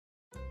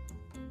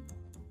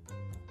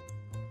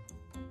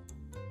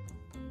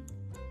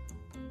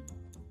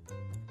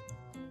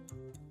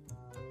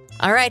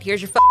All right,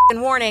 here's your f***ing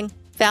warning.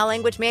 Foul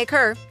language may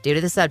occur due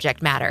to the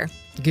subject matter.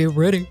 Get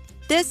ready.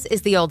 This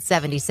is the Old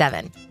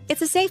 77.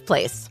 It's a safe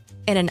place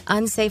in an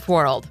unsafe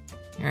world.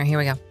 All right, here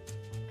we go.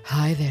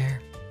 Hi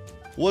there.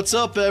 What's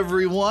up,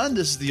 everyone?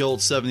 This is the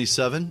Old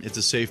 77. It's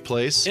a safe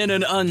place. In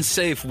an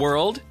unsafe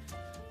world.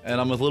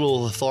 And I'm a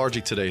little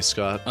lethargic today,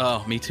 Scott.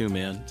 Oh, me too,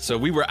 man. So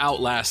we were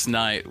out last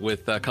night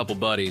with a couple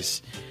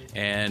buddies,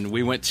 and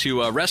we went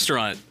to a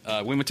restaurant.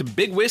 We went to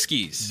Big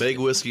Whiskey's. Big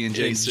Whiskey and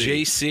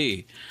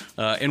JC.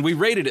 And we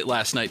rated it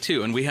last night,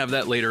 too, and we have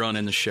that later on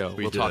in the show.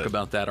 We'll talk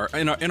about that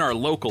in our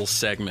local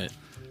segment.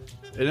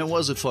 And it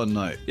was a fun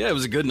night. Yeah, it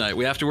was a good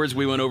night. Afterwards,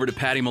 we went over to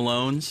Patty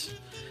Malone's,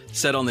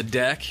 sat on the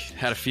deck,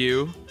 had a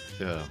few.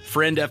 Yeah.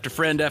 Friend after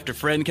friend after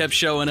friend kept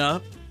showing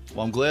up.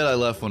 Well, I'm glad I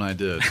left when I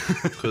did,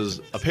 because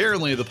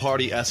apparently the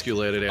party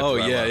escalated after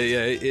I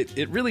left.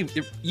 It really,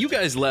 you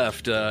guys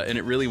left, and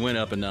it really went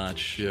up a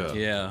notch.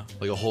 Yeah.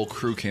 Like a whole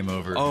crew came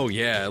over. Oh,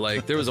 yeah,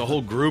 like there was a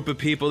whole group of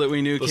people that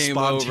we knew came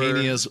over. The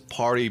spontaneous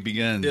party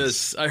begins.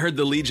 Yes, I heard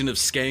the Legion of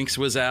Skanks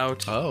was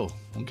out. Oh,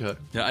 okay.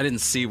 Yeah, I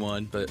didn't see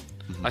one, but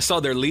I saw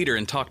their leader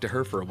and talked to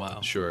her for a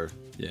while. Sure.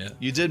 Yeah.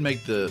 You did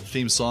make the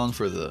theme song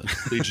for the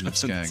Legion of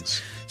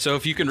Skanks. So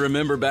if you can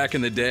remember back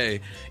in the day,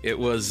 it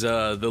was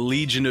the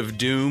Legion of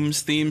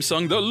Doom's theme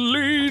song, the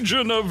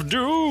Legion of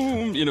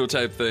Doom,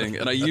 type thing.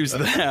 And I used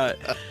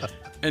that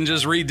and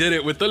just redid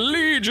it with the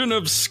Legion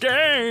of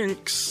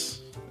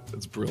Skanks.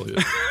 That's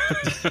brilliant.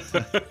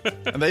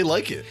 And they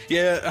like it.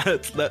 Yeah,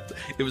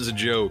 it was a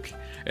joke,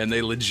 and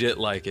they legit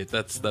like it.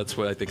 That's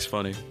what I think's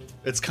funny.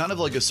 It's kind of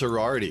like a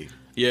sorority.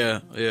 Yeah.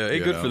 Hey,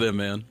 good for them,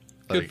 man.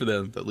 Good for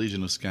them. The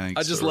Legion of Skanks.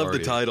 I just love the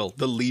title,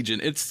 the Legion.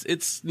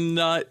 It's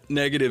not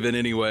negative in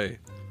any way.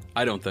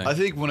 I don't think. I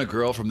think when a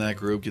girl from that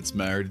group gets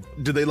married,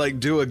 do they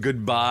do a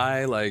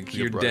goodbye, like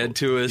you're dead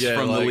to us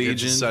from the Legion?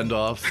 It's a send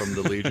off from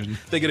the Legion.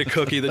 They get a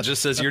cookie that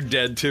just says you're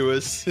dead to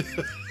us.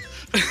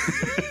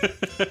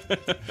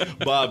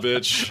 Bye,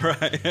 bitch.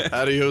 Right.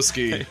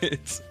 Adioski.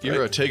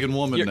 You're a taken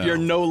woman now. You're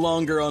no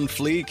longer on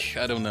fleek.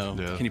 I don't know.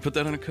 Yeah. Can you put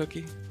that on a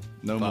cookie?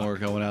 No more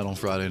going out on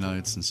Friday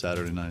nights and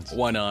Saturday nights.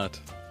 Why not?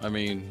 I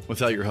mean...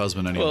 Without your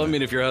husband anyway. Well, I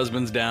mean, if your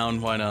husband's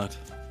down, why not?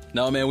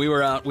 No, man, we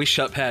were out. We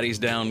shut Patty's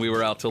down. We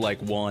were out till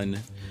 1,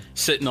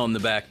 sitting on the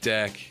back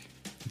deck.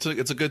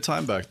 It's a good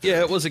time back there.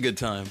 Yeah, it was a good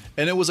time.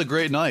 And it was a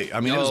great night. I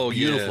mean, it was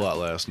beautiful out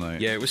last night.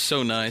 Yeah, it was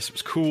so nice. It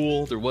was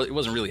cool. It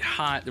wasn't really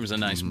hot. There was a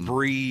nice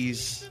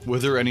breeze. Were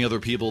there any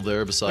other people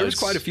there besides... There was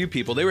quite a few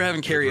people. They were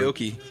having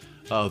karaoke.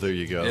 Oh, there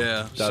you go.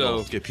 Yeah,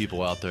 that'll get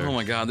people out there. Oh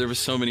my God, there was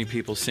so many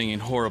people singing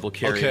horrible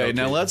karaoke. Okay,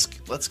 now let's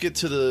get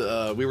to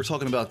the. We were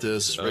talking about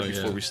this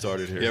before we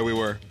started here. Yeah, we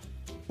were.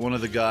 One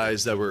of the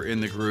guys that were in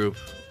the group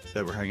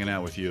that were hanging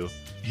out with you,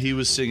 he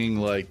was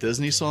singing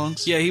Disney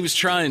songs. Yeah, he was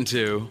trying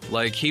to.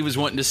 He was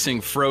wanting to sing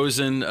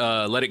Frozen,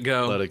 Let It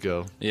Go. Let It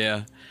Go.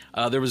 Yeah,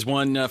 there was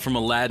one from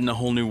Aladdin, A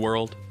Whole New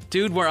World.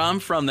 Dude, where I'm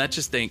from, that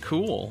just ain't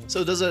cool.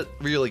 So does it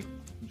really?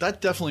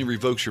 That definitely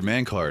revokes your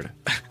man card.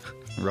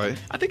 Right?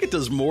 I think it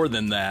does more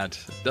than that,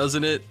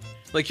 doesn't it?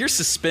 You're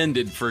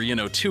suspended for,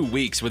 2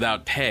 weeks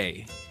without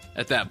pay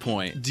at that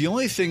point. The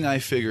only thing I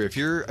figure, if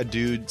you're a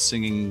dude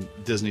singing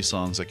Disney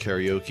songs at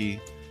karaoke,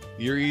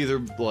 you're either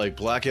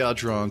blackout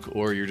drunk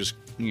or you're just,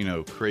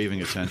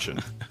 craving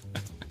attention.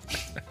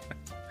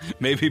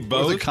 Maybe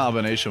both. Or the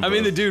combination. I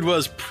mean, the dude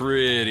was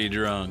pretty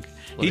drunk.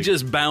 He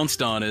just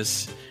bounced on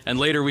us, and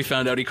later we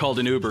found out he called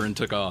an Uber and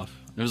took off.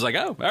 It was all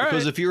right.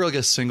 Because if you're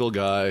a single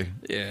guy,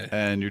 yeah,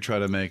 and you're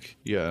trying to make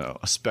a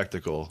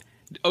spectacle.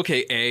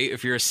 Okay, A,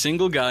 if you're a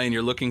single guy and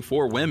you're looking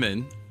for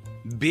women,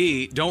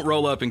 B, don't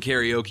roll up in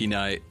karaoke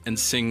night and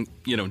sing,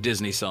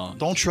 Disney songs.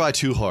 Don't try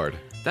too hard.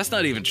 That's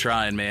not even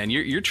trying, man.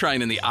 You're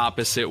trying in the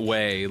opposite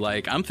way.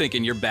 I'm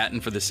thinking you're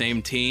batting for the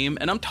same team,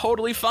 and I'm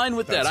totally fine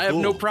with that. I have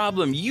no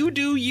problem. You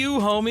do you,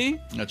 homie.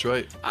 That's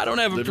right. I don't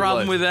have a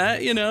problem with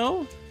that,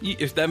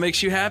 If that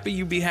makes you happy,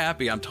 you be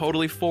happy. I'm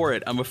totally for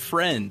it. I'm a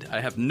friend. I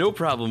have no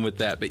problem with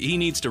that, but he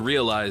needs to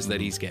realize that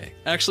he's gay.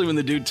 Actually, when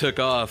the dude took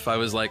off, I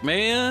was like,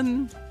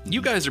 man,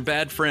 you guys are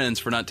bad friends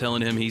for not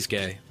telling him he's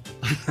gay.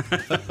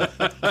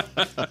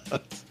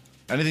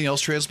 Anything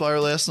else transpire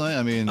last night?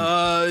 I mean,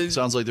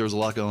 sounds like there was a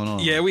lot going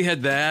on. Yeah, we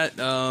had that.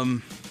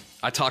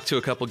 I talked to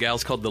a couple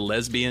gals called the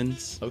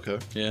Lesbians. Okay.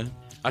 Yeah.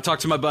 I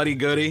talked to my buddy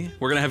Goody.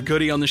 We're going to have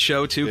Goody on the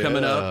show, too,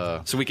 coming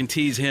up, so we can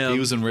tease him. He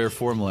was in rare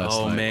form last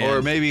night. Man.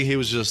 Or maybe he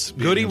was just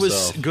Goody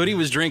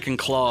was drinking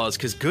claws,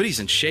 because Goody's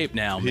in shape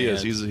now, man. He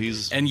is.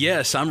 He's and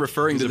yes, I'm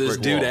referring to this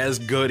dude as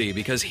Goody,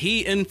 because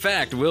he, in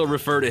fact, will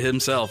refer to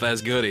himself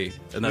as Goody.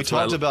 And that's we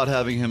talked about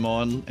having him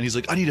on, and he's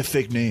like, I need a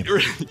fake name.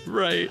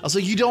 Right. I was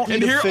like, you don't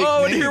need a fake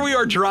name. And here we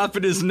are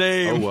dropping his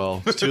name. Oh,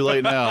 well. It's too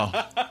late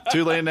now.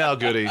 Too late now,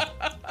 Goody.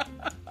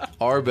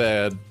 Our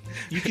bad.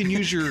 You can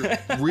use your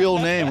real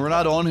name. We're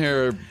not on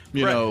here,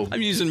 you know.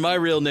 I'm using my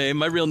real name.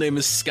 My real name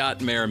is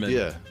Scott Merriman.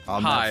 Yeah,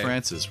 I'm Matt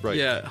Francis, right.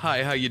 Yeah,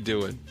 hi, how you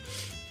doing?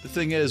 The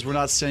thing is, we're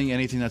not saying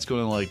anything that's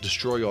going to,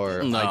 destroy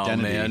our identity. No,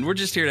 man. We're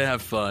just here to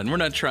have fun. We're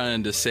not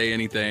trying to say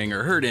anything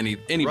or hurt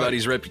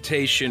anybody's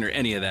reputation or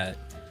any of that.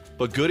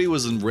 But Goody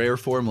was in rare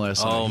form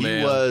last night. Man.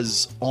 He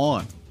was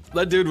on.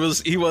 That dude was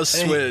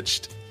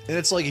switched. And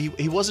it's like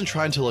he wasn't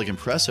trying to like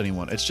impress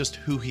anyone. It's just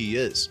who he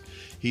is.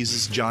 He's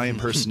this giant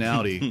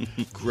personality,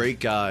 great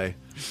guy.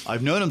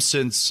 I've known him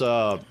since.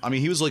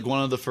 He was like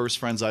one of the first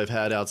friends I've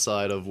had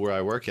outside of where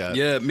I work at.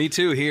 Yeah, me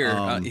too.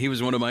 Here, he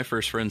was one of my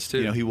first friends too.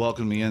 You know, he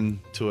welcomed me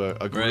into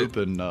a group,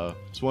 right. And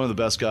he's one of the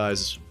best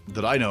guys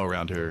that I know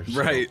around here.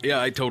 So. Right?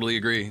 Yeah, I totally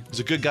agree. He's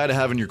a good guy to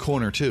have in your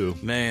corner too.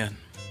 Man,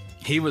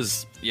 he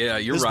was. Yeah,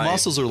 you're His right. His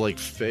muscles are like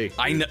fake.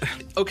 I know.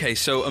 Okay,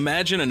 so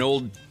imagine an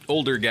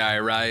older guy,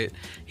 right?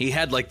 He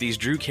had like these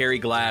Drew Carey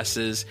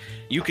glasses.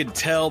 You could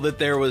tell that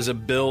there was a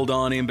build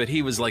on him, but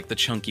he was like the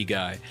chunky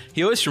guy.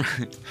 He always,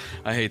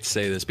 I hate to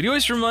say this, but he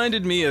always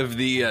reminded me of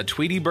the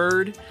Tweety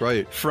Bird,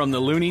 right, from the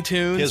Looney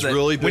Tunes. He has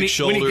really big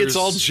shoulders. When he gets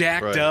all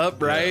jacked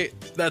up, right?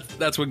 Yeah.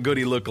 That's what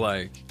Goody looked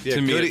like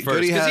to me Goody, at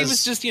first. Because he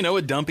was just,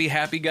 a dumpy,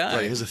 happy guy.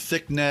 Right, he has a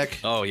thick neck.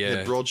 Oh, yeah. He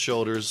had broad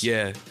shoulders.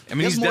 Yeah.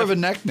 He's more of a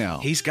neck now.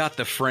 He's got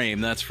the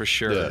frame, that's for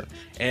sure. Yeah.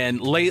 And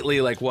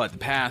lately, like what, the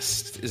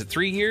past, is it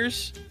 3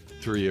 years?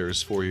 3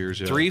 years, 4 years,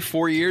 yeah.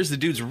 3-4 years, the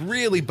dude's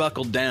really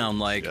buckled down,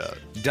 like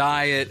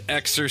diet,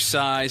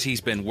 exercise,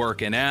 he's been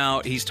working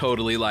out, he's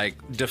totally like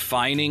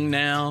defining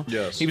now.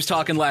 Yes. He was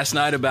talking last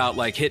night about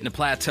like hitting a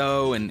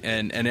plateau and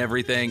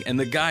everything, and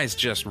the guy's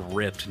just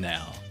ripped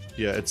now.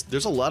 Yeah,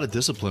 there's a lot of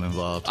discipline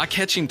involved. I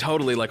catch him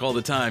totally like all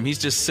the time. He's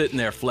just sitting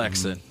there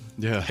flexing.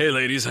 Yeah. Hey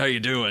ladies, how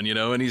you doing?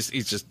 And he's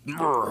just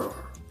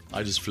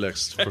I just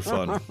flexed for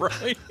fun.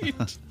 Right.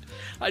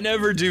 I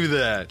never do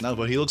that. No,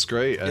 but he looks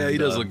great. Yeah, he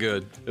does look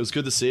good. It was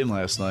good to see him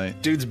last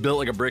night. Dude's built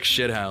like a brick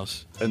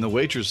shithouse. And the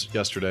waitress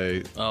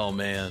yesterday. Oh,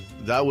 man.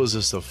 That was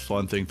just a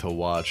fun thing to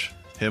watch.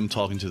 Him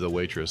talking to the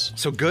waitress.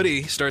 So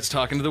Goody starts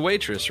talking to the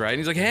waitress, right? And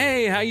he's like,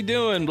 hey, how you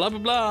doing? Blah, blah,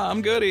 blah.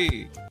 I'm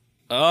Goody.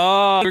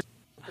 Oh. What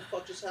the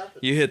fuck just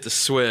happened? You hit the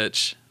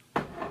switch.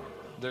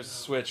 There's a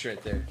switch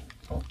right there.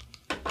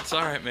 It's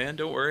all right, man.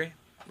 Don't worry.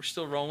 We're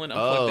still rolling. I'm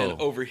plugged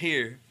in over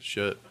here.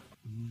 Shit.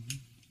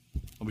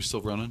 Are we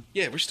still running?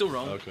 Yeah, we're still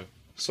rolling. Okay.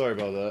 Sorry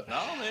about that.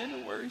 No, man,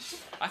 no worries.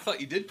 I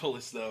thought you did pull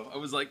us, though. I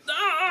was like,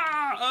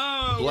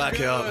 oh,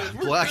 blackout.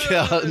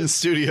 Blackout in the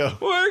studio.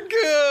 We're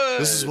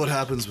good. This is what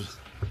happens.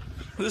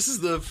 This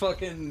is the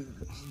fucking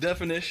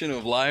definition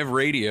of live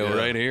radio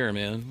right here,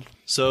 man.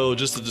 So,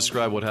 just to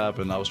describe what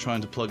happened, I was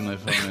trying to plug my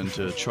phone in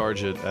to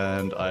charge it,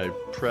 and I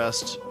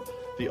pressed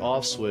the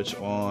off switch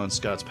on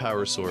Scott's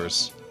power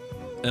source.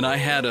 And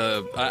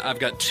I've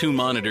got 2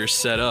 monitors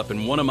set up,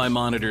 and one of my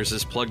monitors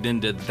is plugged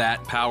into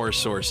that power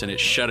source, and it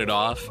shut it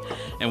off.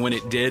 And when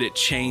it did, it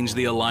changed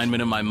the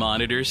alignment of my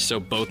monitors, so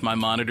both my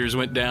monitors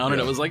went down, and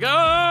it was like, oh!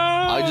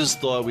 I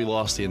just thought we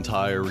lost the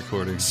entire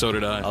recording. So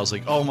did I. I was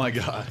like, oh my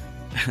god.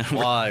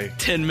 Why?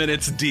 10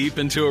 minutes deep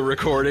into a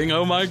recording,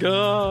 oh my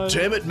god.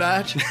 Damn it,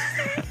 Matt.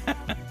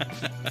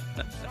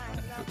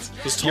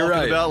 Was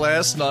talking about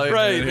last night.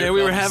 Right, man,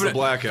 we were having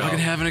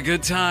a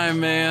good time,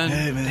 man.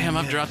 Hey, man. Damn,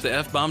 I've dropped the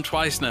F-bomb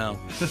twice now.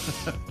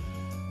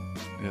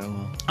 Yeah,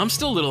 well. I'm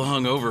still a little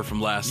hungover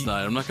from last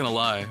night, I'm not gonna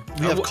lie.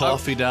 We have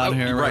coffee down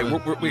here. Right,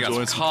 we got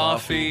some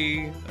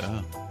coffee.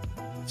 Yeah.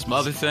 Some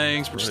other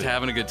things. We're just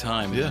having a good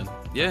time, man.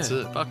 Yeah, that's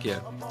it. Fuck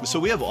yeah.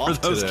 So we have off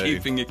For those today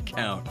keeping it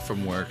count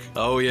from work.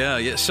 Oh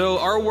yeah. So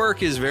our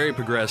work is very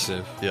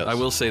progressive. Yes. I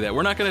will say that.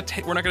 We're not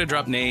gonna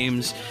drop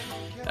names.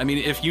 I mean,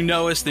 if you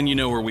know us, then you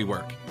know where we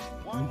work.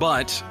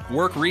 But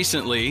work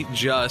recently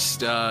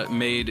just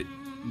made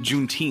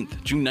June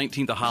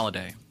 19th a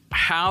holiday.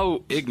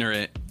 How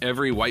ignorant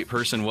every white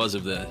person was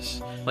of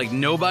this. Like,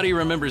 nobody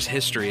remembers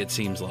history, it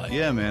seems like.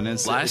 Yeah, man.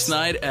 Last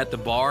night at the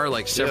bar,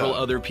 like, several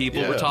other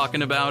people were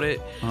talking about it.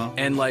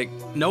 And, like,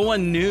 no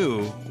one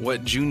knew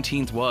what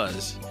Juneteenth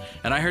was.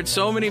 And I heard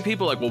so many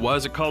people like, well, why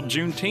is it called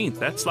Juneteenth?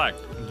 That's like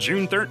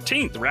June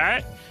 13th,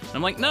 right? And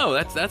I'm like, no,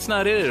 that's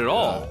not it at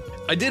all.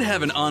 I did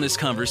have an honest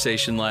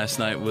conversation last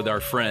night with our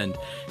friend,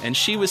 and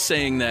she was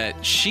saying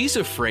that she's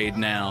afraid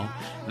now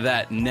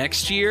that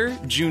next year,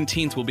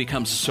 Juneteenth will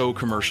become so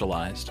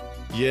commercialized.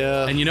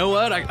 Yeah. And you know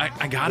what?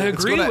 I gotta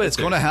agree with it. It's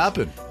gonna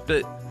happen.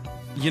 But,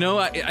 you know,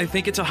 I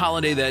think it's a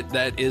holiday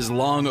that is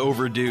long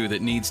overdue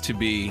that needs to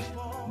be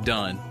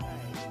done.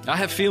 I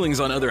have feelings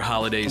on other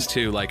holidays,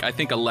 too. Like, I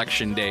think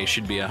Election Day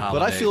should be a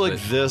holiday. But I feel like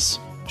this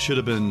should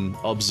have been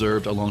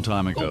observed a long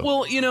time ago.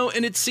 Well, you know,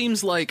 and it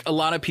seems like a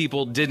lot of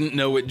people didn't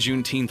know what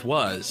Juneteenth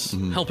was.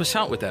 Help us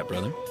out with that,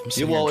 brother.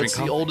 Yeah, well, it's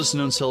the oldest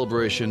known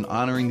celebration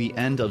honoring the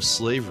end of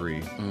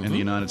slavery in the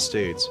United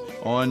States.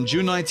 On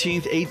June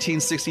 19th,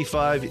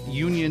 1865,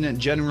 Union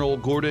General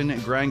Gordon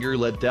Granger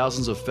led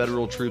thousands of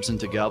federal troops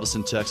into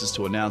Galveston, Texas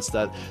to announce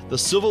that the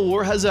Civil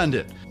War has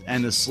ended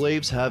and the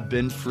slaves have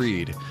been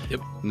freed.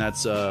 Yep. And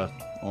that's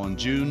on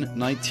June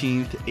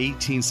 19th,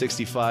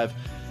 1865.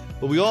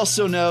 But we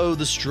also know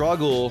the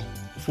struggle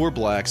for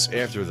blacks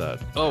after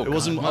that. Oh, it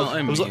wasn't. well,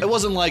 it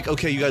wasn't like,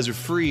 okay, you guys are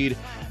freed,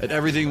 and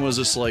everything was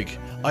just like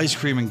ice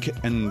cream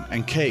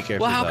and cake. After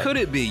well, how that. could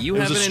it be? It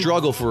was a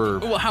struggle for.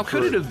 Well, how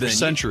could it have been?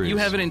 Centuries. You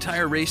have an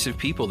entire race of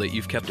people that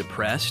you've kept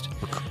oppressed,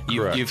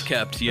 Correct. You've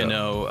kept,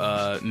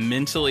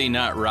 mentally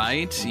not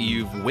right.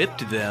 You've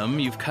whipped them.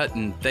 You've cut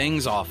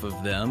things off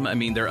of them. I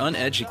mean, they're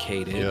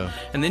uneducated. Yeah.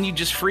 And then you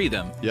just free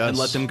them and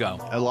let them go.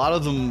 A lot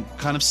of them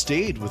kind of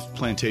stayed with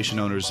plantation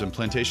owners, and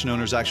plantation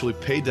owners actually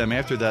paid them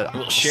after that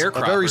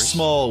a very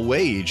small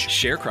wage.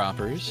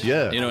 Sharecroppers.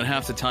 Yeah. And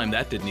half the time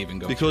that didn't even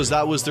go because through.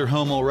 that was their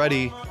home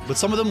already. But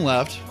some of them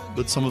left,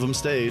 but some of them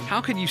stayed.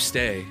 How could you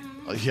stay?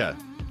 Yeah.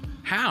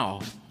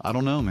 How? I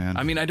don't know, man.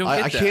 I mean, I don't get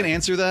that. I can't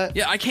answer that.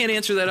 Yeah, I can't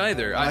answer that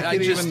either.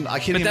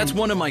 But that's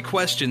one of my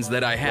questions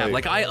that I have. Right.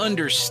 Like, I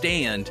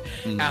understand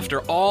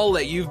after all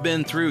that you've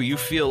been through, you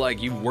feel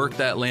like you've worked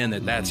that land,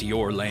 that's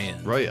your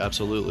land. Right,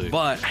 absolutely.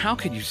 But how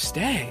could you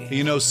stay?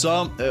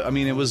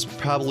 It was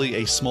probably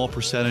a small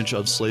percentage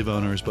of slave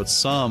owners, but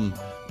some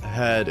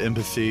had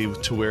empathy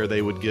to where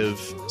they would give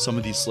some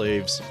of these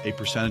slaves a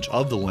percentage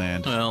of the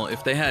land. Well,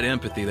 if they had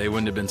empathy, they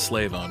wouldn't have been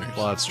slave owners.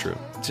 Well, that's true.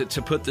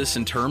 To put this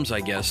in terms,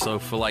 I guess, so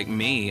for like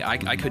me, I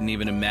couldn't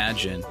even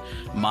imagine.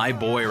 My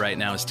boy right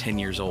now is 10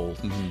 years old,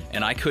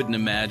 and I couldn't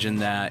imagine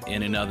that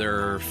in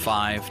another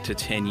 5 to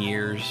 10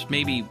 years,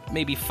 maybe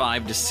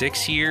 5 to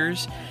 6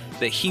 years,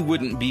 that he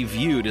wouldn't be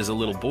viewed as a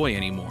little boy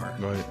anymore.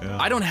 Right, yeah.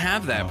 I don't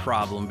have that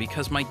problem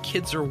because my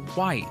kids are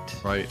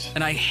white. Right.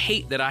 And I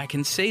hate that I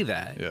can say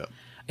that. Yeah.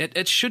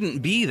 It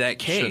shouldn't be that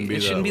case.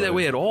 It shouldn't be that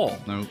way at all.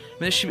 No.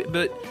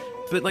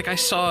 But like I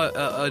saw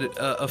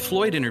a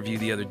Floyd interview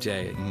the other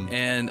day,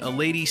 and a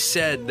lady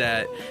said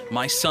that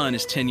my son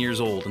is 10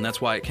 years old, and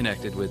that's why it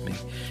connected with me.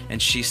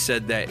 And she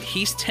said that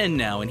he's 10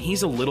 now, and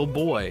he's a little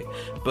boy,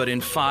 but in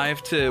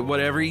 5 to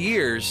whatever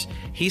years,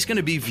 he's going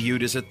to be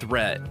viewed as a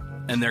threat,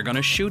 and they're going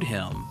to shoot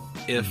him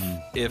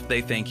if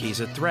they think he's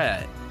a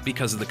threat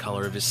because of the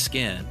color of his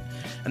skin.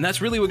 And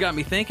that's really what got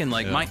me thinking,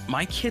 like,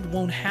 my kid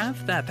won't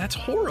have that. That's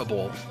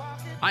horrible.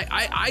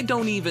 I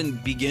don't even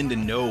begin to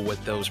know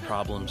what those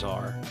problems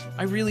are.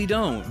 I really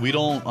don't. We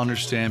don't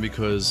understand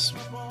because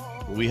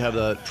we have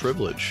that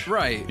privilege.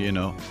 Right.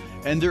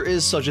 And there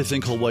is such a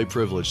thing called white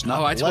privilege.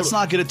 Let's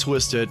not get it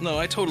twisted. No,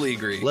 I totally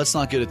agree. Let's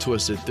not get it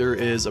twisted. There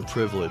is a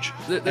privilege.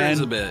 There's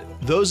a bit.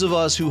 Those of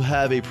us who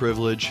have a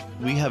privilege,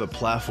 we have a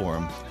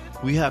platform.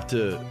 We have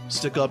to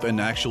stick up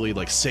and actually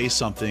say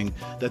something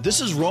that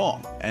this is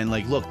wrong. And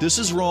look, this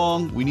is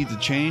wrong. We need to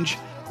change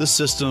the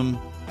system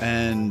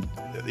and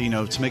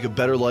to make a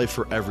better life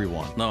for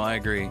everyone. No, I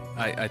agree.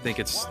 I think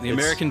the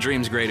American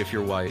dream's great if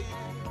you're white.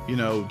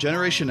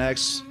 Generation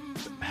X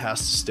has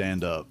to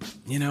stand up.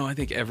 I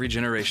think every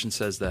generation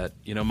says that.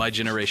 My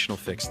generation will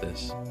fix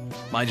this.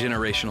 My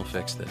generation will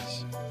fix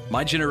this.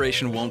 My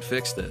generation won't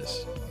fix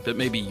this, but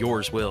maybe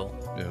yours will.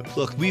 Yeah.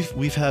 Look,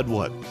 we've had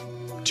what?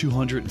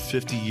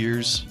 250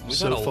 years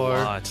so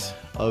far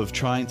of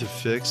trying to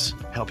fix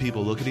how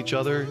people look at each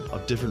other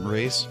of different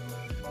race.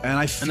 And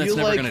I feel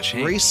like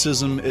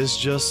racism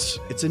is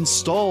it's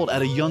installed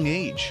at a young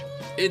age.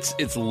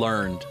 It's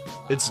learned.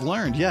 It's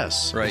learned,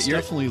 yes. Right. It's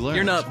definitely learned.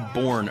 You're not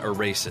born a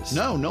racist.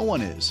 No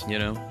one is.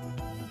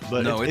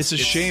 But it's a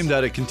shame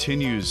that it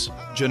continues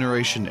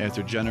generation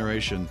after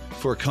generation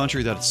for a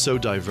country that's so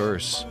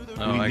diverse.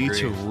 We need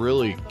to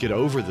really get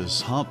over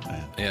this hump,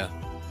 man. Yeah.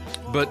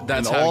 But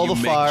that's and how all you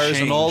the make fires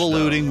change, and all the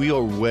though. looting, we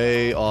are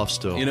way off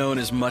still. And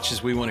as much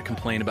as we want to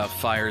complain about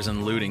fires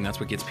and looting, that's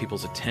what gets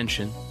people's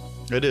attention.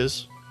 It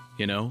is.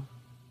 It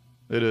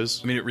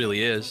is. I mean, it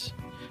really is.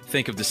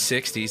 Think of the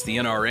 60s. The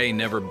NRA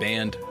never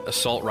banned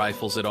assault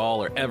rifles at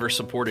all or ever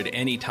supported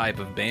any type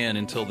of ban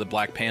until the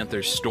Black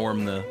Panthers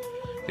stormed the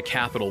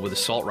Capitol with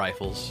assault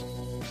rifles.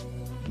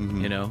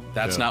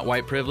 That's not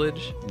white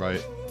privilege.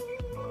 Right.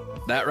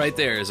 That right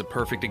there is a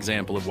perfect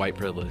example of white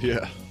privilege.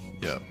 Yeah.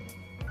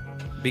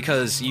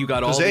 Because you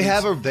got all they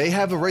have a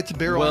right to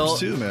bear arms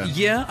too, man.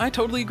 Yeah, I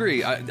totally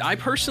agree. I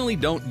personally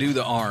don't do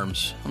the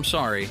arms. I'm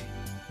sorry.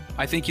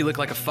 I think you look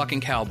like a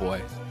fucking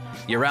cowboy.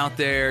 You're out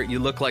there, you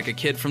look like a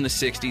kid from the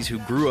 60s who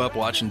grew up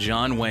watching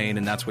John Wayne,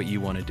 and that's what you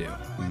want to do.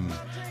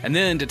 And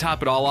then to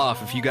top it all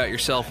off, if you got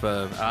yourself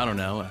a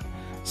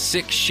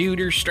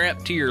 6-shooter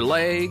strapped to your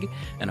leg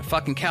and a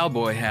fucking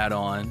cowboy hat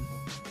on,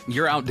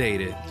 you're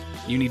outdated.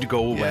 You need to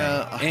go away.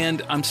 Yeah.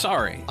 And I'm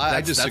sorry.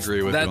 I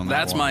disagree with you on that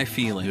That's one. my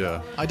feeling.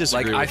 Yeah, I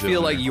disagree with I you feel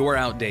on like that. you're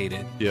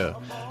outdated. Yeah.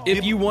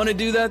 If you want to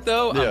do that,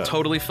 though, I'm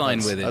totally fine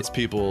with it. That's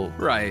people.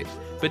 Right.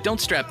 But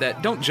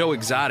don't Joe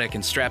Exotic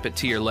and strap it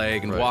to your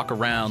leg and walk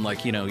around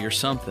like, you're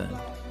something.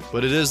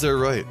 But it is their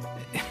right.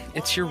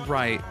 It's your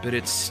right, but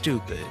it's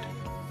stupid.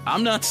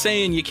 I'm not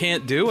saying you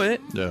can't do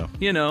it. Yeah.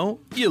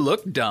 You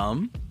look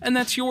dumb, and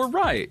that's your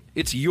right.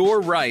 It's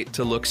your right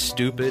to look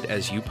stupid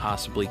as you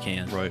possibly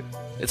can. Right.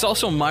 It's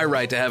also my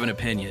right to have an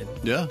opinion.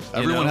 Yeah.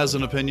 Everyone has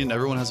an opinion.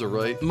 Everyone has a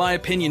right. My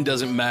opinion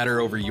doesn't matter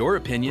over your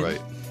opinion.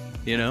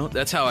 Right.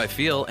 That's how I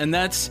feel. And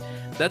that's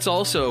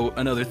also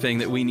another thing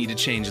that we need to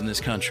change in this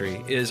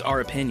country is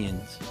our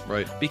opinions.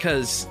 Right.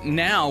 Because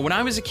now, when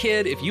I was a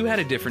kid, if you had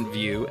a different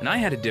view and I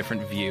had a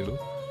different view,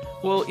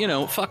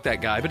 well, fuck that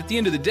guy. But at the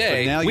end of the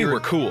day, we were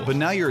cool. But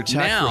now you're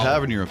attacked for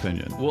having your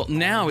opinion. Well,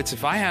 now it's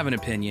if I have an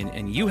opinion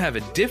and you have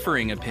a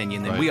differing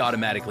opinion, then we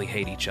automatically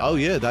hate each other. Oh,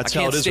 yeah, that's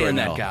how it is right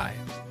now. I can't stand that guy.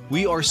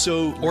 We are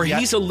so... Or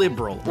he's a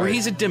liberal, or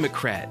he's a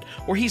Democrat,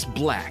 or he's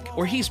black,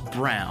 or he's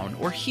brown,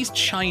 or he's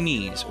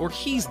Chinese, or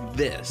he's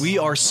this. We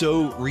are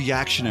so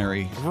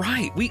reactionary.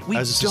 Right. We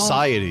as a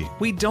society.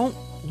 We don't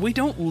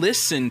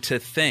listen to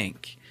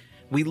think.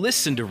 We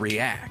listen to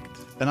react.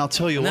 And I'll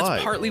tell you and why.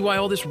 That's partly why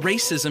all this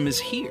racism is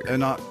here.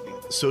 And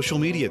social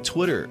media,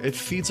 Twitter, it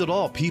feeds it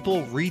all.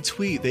 People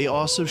retweet. They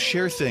also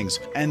share things,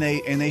 and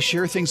they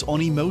share things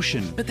on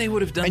emotion. But they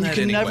would have done and that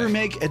you can anyway. never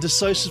make a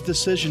decisive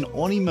decision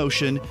on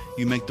emotion.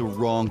 You make the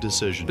wrong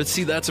decision. But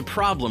see, that's a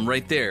problem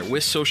right there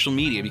with social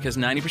media because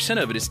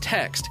 90% of it is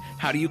text.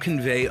 How do you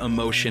convey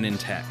emotion in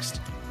text?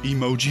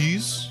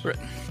 Emojis? Right.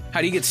 How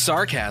do you get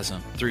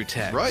sarcasm through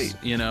text? Right.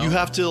 You know? You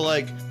have to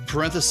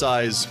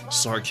parenthesize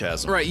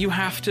sarcasm. Right. You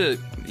have to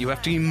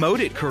emote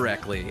it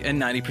correctly,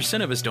 and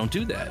 90% of us don't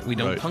do that. We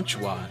don't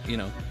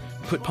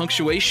put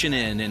punctuation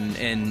in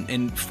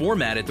and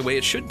format it the way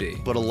it should be.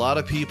 But a lot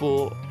of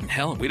people...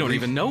 Hell, we don't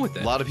even know what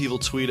that. A lot of people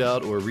tweet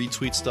out or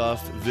retweet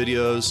stuff,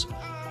 videos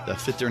that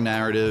fit their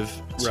narrative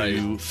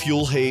to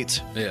fuel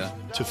hate,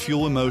 to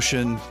fuel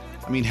emotion.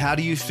 I mean, how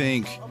do you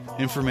think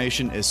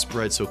information is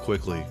spread so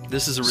quickly?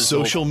 This is a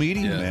result. Social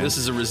media, man. This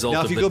is a result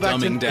of the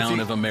dumbing down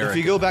of America. If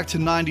you go back to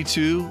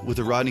 92 with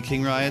the Rodney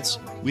King riots,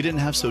 we didn't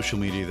have social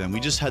media then. We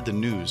just had the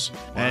news.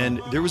 Wow.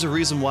 And there was a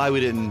reason why we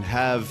didn't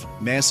have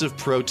massive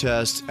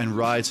protests and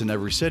riots in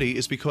every city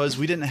is because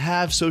we didn't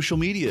have social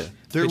media.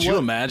 Could you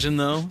imagine,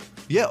 though?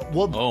 Yeah,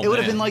 well, it would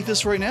have been like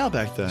this right now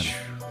back then.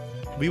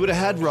 We would have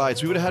had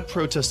riots. We would have had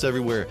protests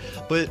everywhere.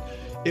 But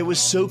it was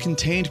so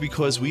contained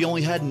because we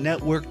only had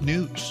network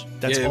news.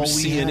 That's all we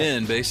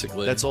CNN, had.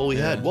 basically. That's all we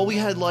had. Well, we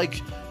had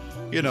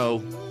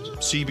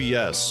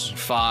CBS,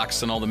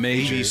 Fox, and all the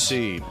majors,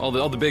 ABC,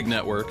 all the big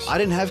networks. I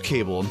didn't have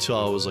cable until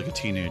I was like a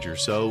teenager.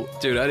 So,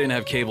 dude, I didn't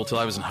have cable till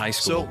I was in high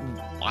school. So,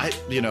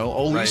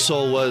 all we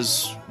saw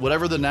was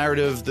whatever the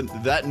narrative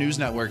that news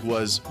network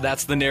was.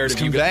 That's the narrative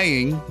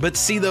conveying. But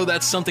see, though,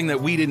 that's something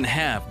that we didn't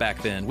have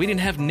back then. We didn't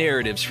have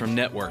narratives from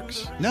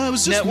networks. No, it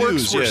was just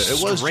networks news. Were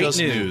it was just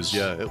news.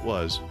 Yeah, it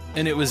was.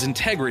 And it was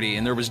integrity,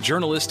 and there was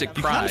journalistic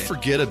pride. You kind of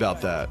forget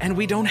about that. And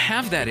we don't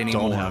have that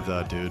anymore. Don't have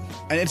that, dude.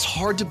 And it's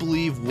hard to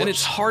believe. And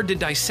it's hard to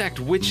dissect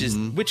which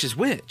is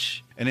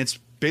which. And it's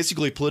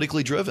basically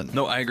politically driven.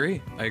 No, I agree.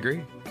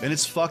 And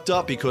it's fucked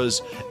up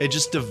because it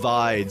just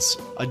divides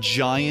a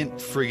giant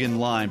friggin'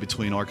 line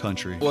between our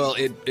country. Well,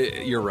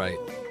 you're right.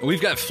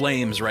 We've got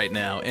flames right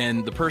now,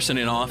 and the person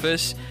in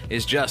office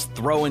is just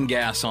throwing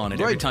gas on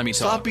it every time he talks.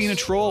 Stop being a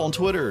troll on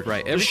Twitter.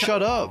 Right. Just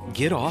shut up.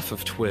 Get off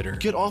of Twitter.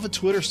 Get off of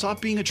Twitter.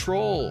 Stop being a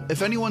troll.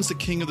 If anyone's the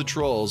king of the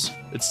trolls,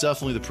 it's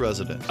definitely the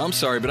president. I'm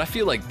sorry, but I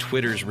feel like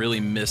Twitter's really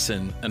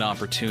missing an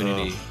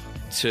opportunity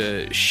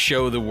to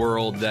show the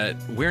world that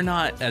we're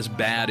not as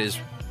bad as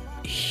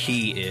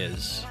he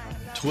is.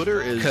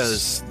 Twitter is...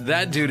 Because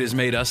that dude has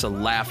made us a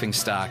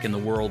laughingstock in the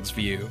world's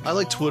view. I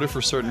like Twitter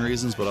for certain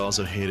reasons, but I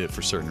also hate it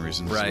for certain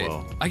reasons as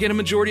well. I get a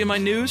majority of my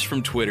news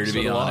from Twitter, to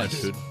be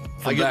honest. Dude.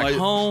 From back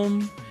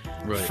home,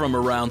 from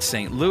around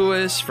St.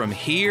 Louis, from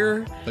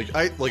here.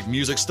 I like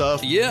music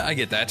stuff. Yeah, I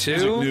get that too.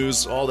 Music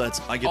news, all that.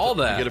 I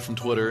get it from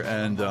Twitter,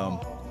 and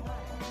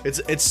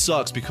it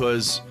sucks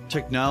because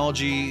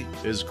technology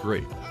is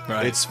great.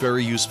 Right. It's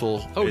very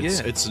useful.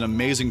 It's an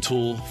amazing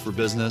tool for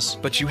business.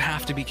 But you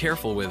have to be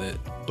careful with it.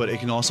 But it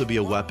can also be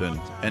a weapon,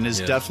 and is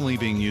definitely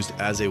being used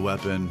as a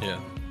weapon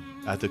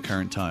at the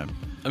current time.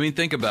 I mean,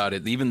 think about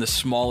it. Even the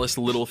smallest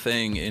little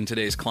thing in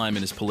today's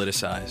climate is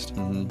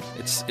politicized.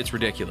 It's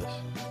ridiculous.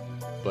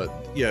 But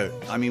yeah,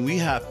 I mean, we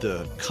have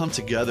to come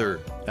together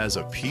as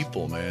a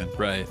people, man.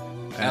 Right.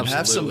 And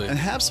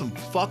have some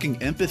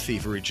fucking empathy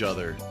for each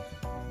other.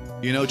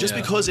 You know, just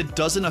because it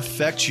doesn't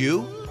affect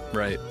you.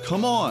 Right.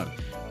 Come on.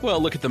 Well,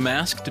 look at the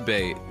mask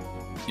debate.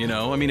 You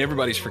know, I mean,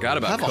 everybody's forgot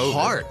about COVID. Have a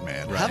heart,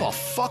 man. Right. Have a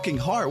fucking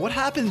heart. What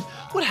happened?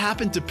 What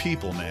happened to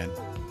people, man?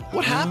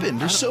 What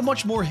happened? There's so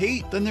much more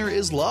hate than there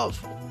is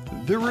love.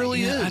 There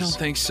really is. I don't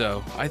think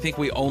so. I think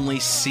we only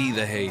see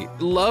the hate.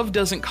 Love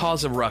doesn't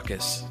cause a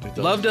ruckus.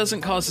 Love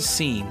doesn't cause a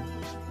scene.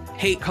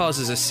 Hate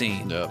causes a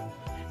scene. Yep.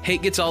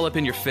 Hate gets all up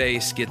in your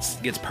face, gets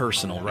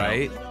personal,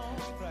 right?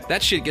 Yep.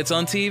 That shit gets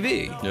on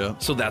TV. Yeah.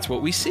 So that's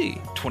what we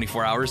see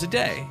 24 hours a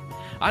day.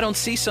 I don't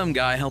see some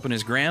guy helping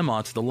his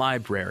grandma to the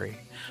library.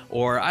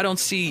 Or I don't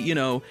see, you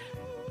know,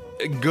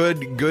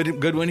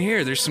 good one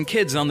here. There's some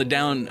kids on the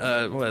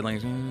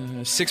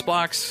down, 6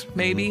 blocks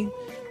maybe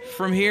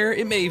from here.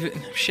 It may even,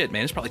 shit,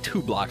 man, it's probably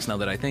 2 blocks now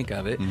that I think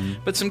of it.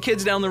 But some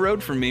kids down the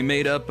road from me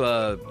made up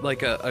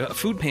like a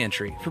food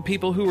pantry for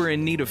people who are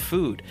in need of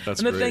food.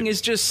 That's and the great. thing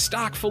is just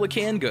stock full of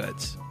canned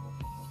goods.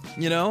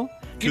 You know?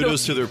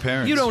 Kudos to their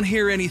parents. You don't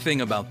hear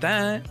anything about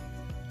that.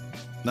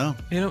 No.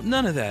 You know,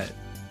 none of that.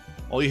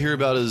 All you hear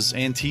about is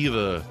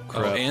Antifa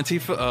crap. Oh,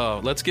 Antifa?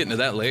 Oh, let's get into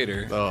that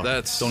later. Oh,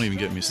 don't even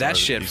get me started. That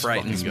shit These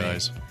frightens me.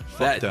 guys.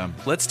 Fuck them.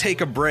 Let's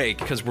take a break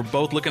because we're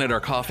both looking at our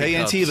coffee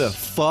cups. Hey, Antifa,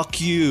 fuck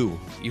you.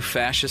 You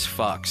fascist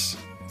fucks.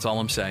 That's all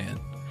I'm saying.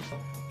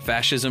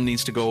 Fascism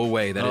needs to go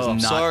away. That is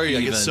not sorry,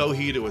 even. I get so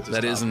heated with this.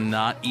 That is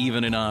not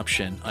even an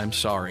option. I'm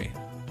sorry.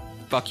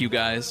 Fuck you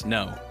guys.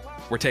 No.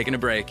 We're taking a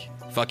break.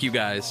 Fuck you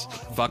guys.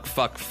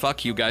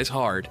 Fuck you guys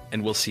hard.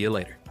 And we'll see you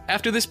later.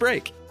 After this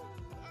break.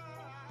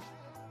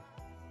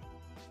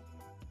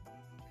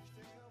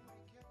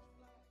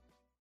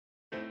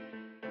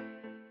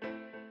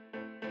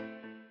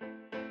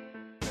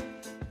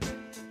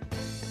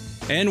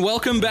 And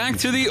welcome back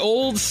to the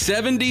old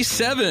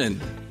 77.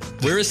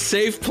 We're a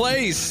safe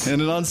place. In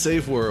an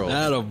unsafe world.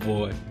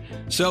 Attaboy.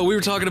 So we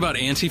were talking about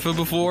Antifa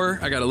before.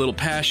 I got a little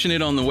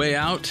passionate on the way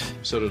out.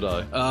 So did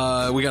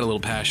I. We got a little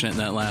passionate in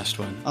that last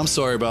one. I'm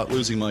sorry about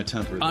losing my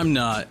temper. I'm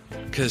not,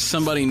 because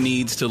somebody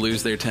needs to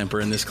lose their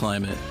temper in this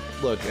climate.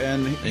 Look,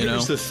 and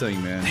here's the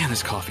thing, man. Man,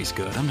 this coffee's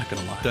good. I'm not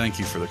going to lie. Thank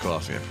you for the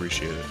coffee. I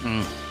appreciate it.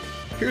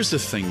 Here's the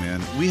thing,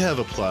 man. We have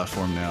a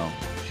platform now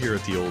here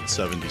at the old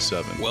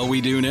 77. Well, we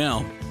do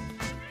now.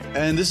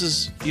 And this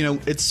is,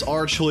 it's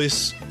our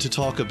choice to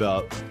talk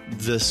about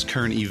this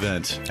current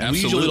event. And Absolutely.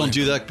 we usually don't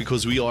do that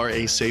because we are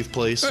a safe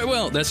place. Right,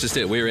 well, that's just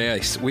it. We're a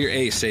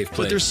safe place.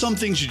 But there's some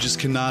things you just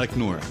cannot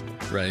ignore.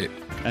 Right.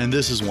 And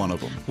this is one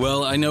of them.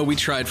 Well, I know we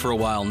tried for a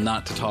while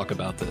not to talk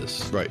about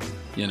this. Right.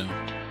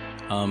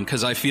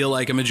 Because I feel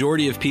like a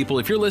majority of people,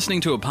 if you're listening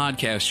to a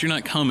podcast, you're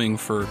not coming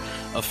for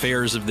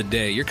affairs of the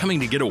day. You're coming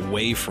to get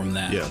away from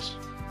that. Yes.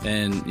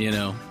 And,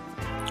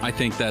 I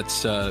think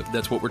that's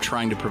what we're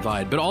trying to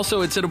provide. But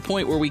also, it's at a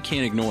point where we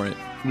can't ignore it.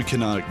 We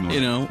cannot ignore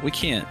it. We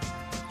can't.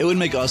 It would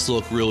make us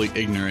look really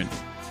ignorant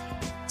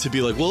to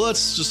be like, well,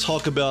 let's just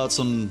talk about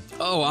some...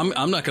 Oh,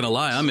 I'm not going to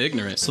lie. I'm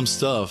ignorant. Some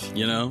stuff.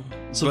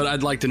 But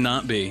I'd like to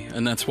not be.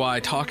 And that's why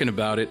talking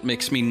about it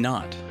makes me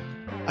not.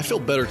 I feel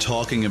better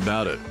talking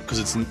about it because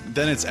it's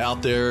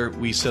out there.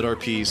 We said our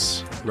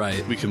piece.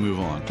 Right. We can move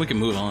on. We can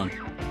move on.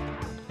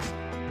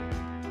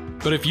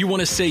 But if you want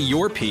to say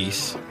your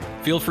piece...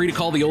 Feel free to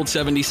call the old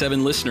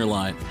 77 listener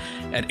line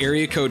at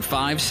area code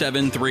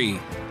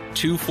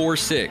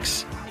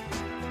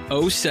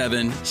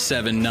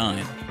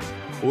 573-246-0779.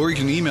 Or you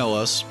can email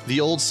us,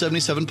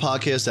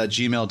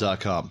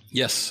 theold77podcast@gmail.com.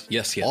 Yes.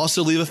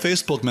 Also leave a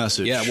Facebook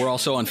message. Yeah, we're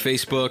also on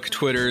Facebook,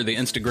 Twitter, the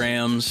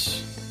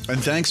Instagrams. And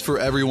thanks for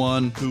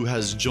everyone who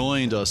has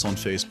joined us on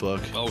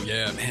Facebook. Oh,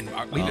 yeah, man.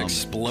 We've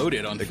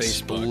exploded on Facebook.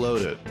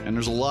 Exploded. And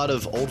there's a lot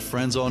of old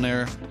friends on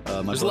there.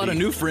 There's a lot of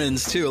new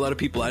friends, too. A lot of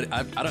people, I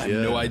have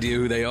no idea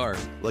who they are.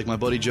 Like my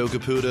buddy Joe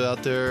Caputa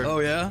out there. Oh,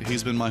 yeah?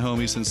 He's been my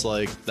homie since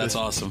That's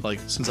awesome.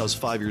 Since I was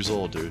 5 years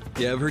old, dude.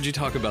 Yeah, I've heard you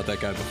talk about that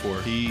guy before.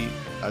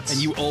 And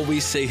you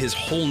always say his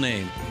whole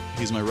name.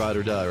 He's my ride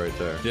or die right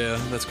there. Yeah,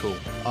 that's cool.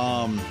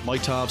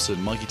 Mikey Thompson.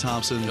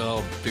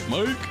 Oh, Big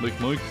Mike. Big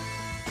Mike.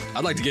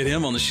 I'd like to get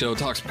him on the show,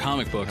 talk some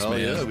comic books, man.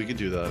 Yeah, we could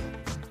do that.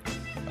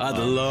 I'd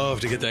love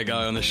to get that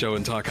guy on the show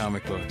and talk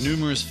comic books.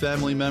 Numerous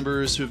family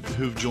members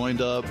who've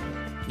joined up.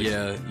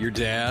 Yeah, your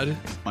dad.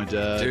 My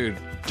dad. Dude.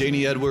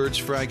 Danny Edwards,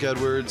 Frank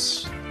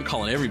Edwards. I'm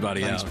calling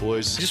everybody Thanks, out.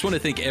 boys. I just want to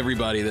thank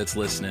everybody that's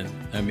listening.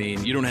 I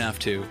mean, you don't have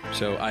to,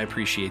 so I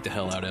appreciate the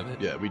hell out of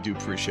it. Yeah, we do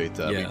appreciate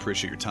that. Yeah. We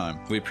appreciate your time.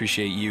 We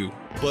appreciate you.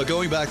 But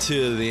going back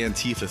to the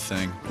Antifa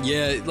thing.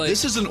 Yeah,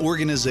 this is an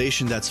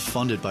organization that's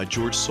funded by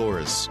George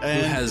Soros.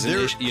 And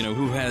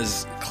who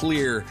has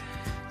clear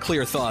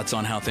thoughts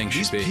on how things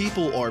should be. These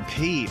people are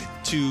paid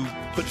to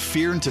put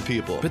fear into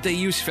people. But they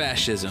use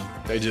fascism.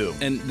 They do.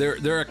 And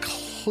they're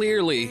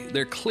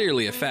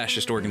clearly a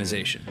fascist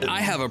organization.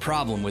 I have a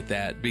problem with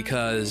that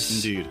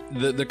because Indeed.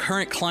 the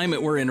current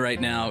climate we're in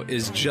right now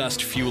is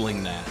just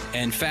fueling that.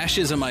 And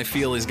fascism, I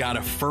feel, has got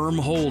a firm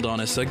hold on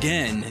us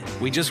again.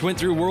 We just went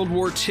through World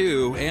War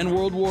II and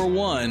World War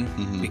I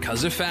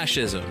because of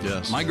fascism.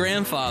 Yes. My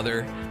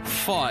grandfather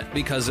fought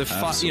because of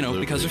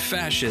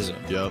fascism.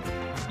 Yep.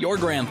 Your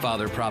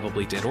grandfather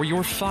probably did, or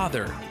your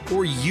father,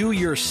 or you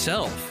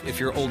yourself, if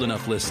you're old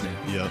enough listening.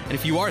 Yep. And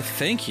if you are,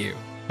 thank you.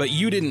 But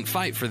you didn't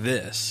fight for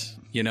this,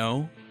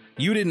 You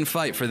didn't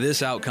fight for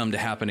this outcome to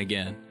happen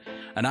again.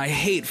 And I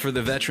hate for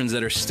the veterans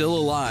that are still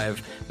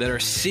alive that are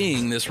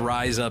seeing this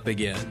rise up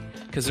again.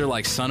 Because they're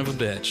like, son of a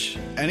bitch.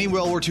 Any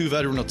World War II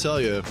veteran will tell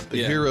you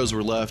the heroes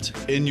were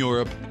left in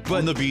Europe,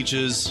 on the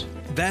beaches,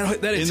 in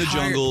the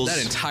jungles.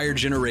 That entire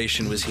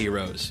generation was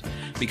heroes.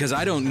 Because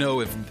I don't know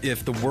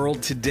if the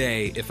world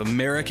today, if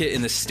America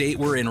in the state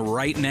we're in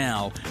right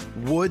now,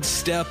 would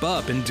step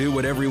up and do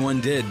what everyone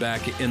did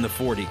back in the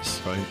 40s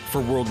for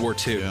World War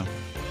II. Yeah.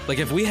 Like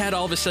if we had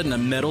all of a sudden a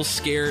metal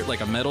scare,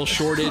 like a metal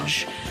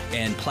shortage,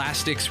 and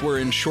plastics were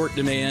in short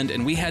demand,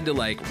 and we had to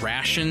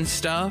ration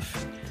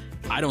stuff,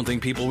 I don't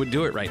think people would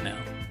do it right now.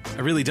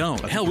 I really don't.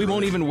 Hell, we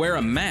won't even wear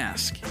a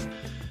mask.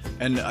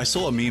 And I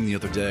saw a meme the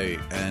other day,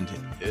 and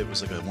it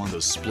was like one of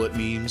those split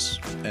memes,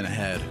 and it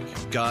had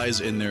guys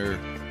in their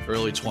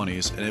early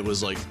 20s, and it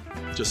was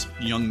just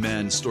young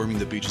men storming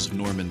the beaches of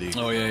Normandy.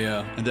 Oh,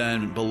 yeah. And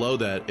then below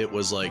that, it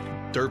was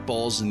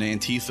dirtballs and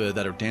Antifa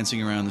that are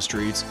dancing around the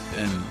streets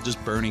and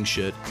just burning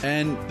shit.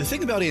 And the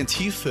thing about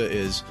Antifa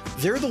is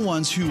they're the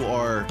ones who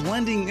are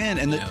blending in,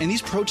 and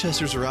these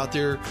protesters are out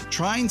there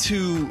trying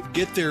to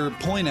get their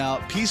point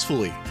out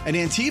peacefully. And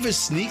Antifa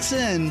sneaks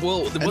in,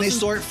 and they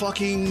start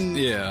fucking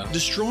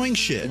destroying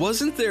shit.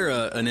 Wasn't there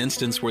an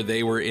instance where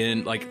they were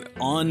in,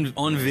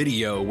 on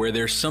video, where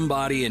there's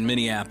somebody in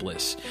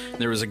Minneapolis,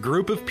 there was a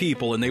group of people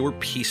people, and they were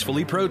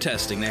peacefully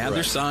protesting. They had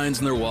their signs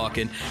and they're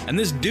walking, and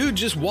this dude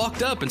just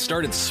walked up and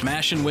started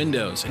smashing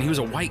windows, and he was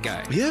a white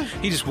guy. Yeah.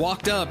 He just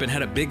walked up and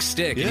had a big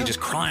stick, and he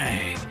just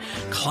clang,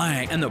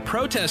 clang, and the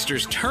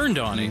protesters turned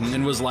on him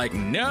and was like,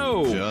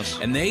 no. Yes.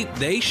 And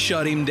they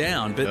shut him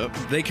down, but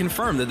they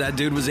confirmed that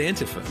dude was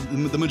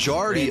Antifa. The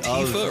majority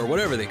Antifa, of... or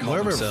whatever they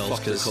call themselves.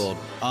 Fuck they're called.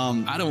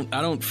 I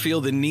don't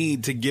feel the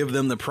need to give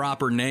them the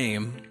proper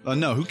name.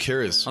 No, who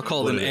cares? I'll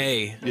call them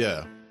A.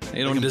 Yeah.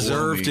 They don't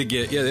deserve to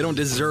get. Yeah, they don't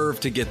deserve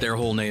to get their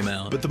whole name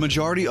out. But the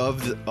majority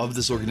of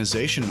this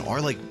organization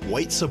are like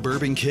white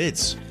suburban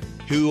kids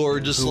who are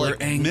just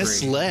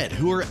misled,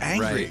 who are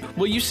angry. Right.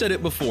 Well, you said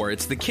it before.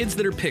 It's the kids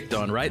that are picked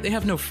on, right? They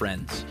have no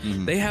friends.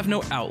 They have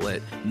no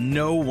outlet.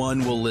 No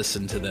one will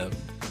listen to them.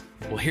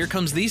 Well, here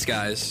comes these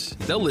guys.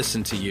 They'll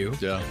listen to you.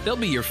 Yeah. They'll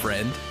be your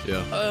friend.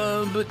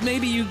 Yeah. But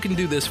maybe you can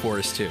do this for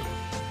us too.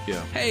 Yeah.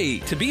 Hey,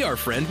 to be our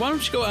friend, why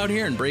don't you go out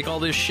here and break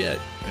all this shit?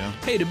 Yeah.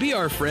 Hey, to be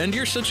our friend,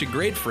 you're such a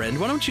great friend.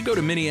 Why don't you go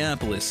to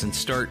Minneapolis and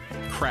start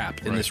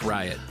crap in this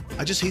riot?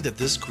 I just hate that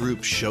this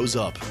group shows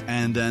up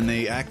and then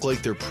they act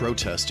like they're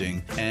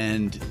protesting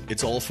and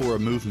it's all for a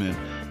movement,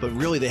 but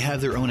really they have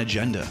their own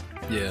agenda.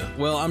 Yeah.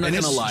 Well, I'm not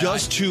going to lie. And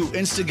it's just to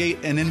instigate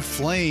and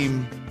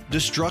inflame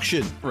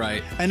destruction.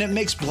 Right. And it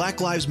makes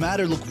Black Lives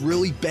Matter look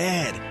really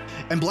bad.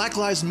 And Black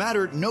Lives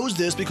Matter knows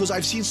this because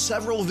I've seen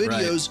several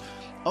videos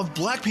of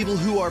black people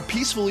who are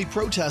peacefully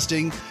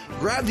protesting,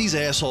 grab these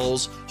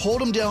assholes,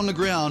 hold them down on the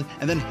ground,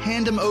 and then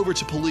hand them over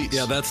to police.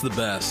 Yeah, that's the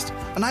best.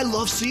 And I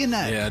love seeing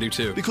that. Yeah, I do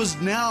too. Because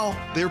now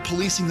they're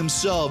policing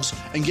themselves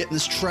and getting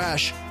this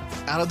trash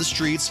out of the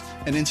streets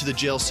and into the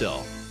jail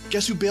cell.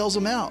 Guess who bails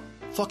them out?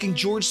 Fucking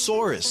George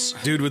Soros.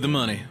 Dude with the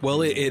money.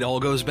 Well, it all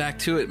goes back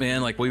to it,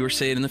 man. Like we were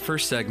saying in the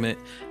first segment,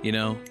 you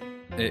know,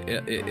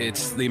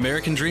 it's the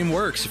American dream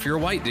works if you're a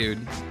white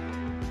dude.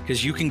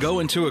 Because you can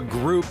go into a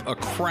group, a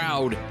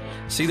crowd.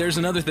 See, there's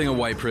another thing of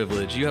white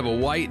privilege. You have a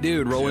white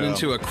dude rolling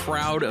into a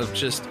crowd of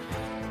just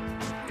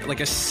like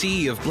a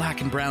sea of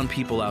black and brown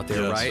people out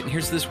there, right? And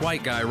here's this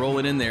white guy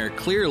rolling in there,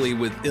 clearly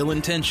with ill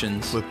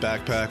intentions. With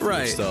backpack full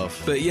of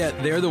stuff. But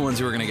yet, they're the ones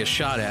who are going to get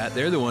shot at.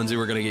 They're the ones who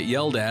are going to get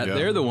yelled at.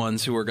 They're the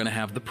ones who are going to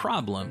have the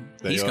problem.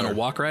 He's going to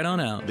walk right on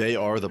out. They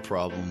are the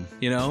problem.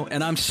 You know?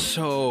 And I'm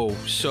so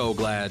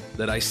glad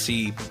that I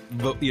see,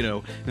 you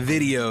know,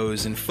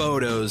 videos and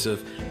photos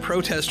of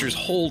protesters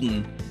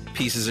holding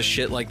pieces of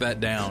shit like that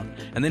down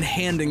and then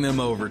handing them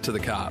over to the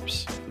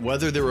cops.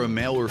 Whether they were a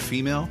male or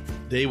female,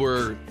 they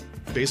were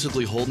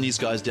basically holding these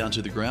guys down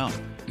to the ground.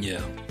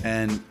 Yeah.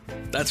 And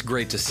that's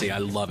great to see. I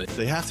love it.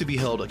 They have to be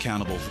held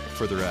accountable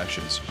for their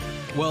actions.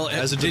 Well,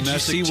 as a did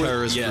domestic you see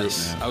terrorist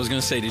group, I was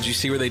going to say, did you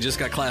see where they just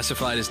got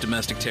classified as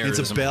domestic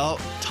terrorism? It's about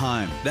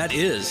time. That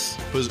is.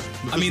 Because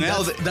I mean,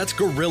 now that's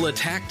guerrilla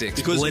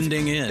tactics,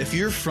 blending in. If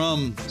you're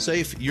from, say,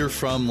 if you're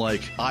from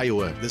like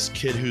Iowa, this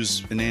kid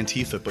who's an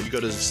Antifa, but you go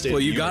to the state. Well,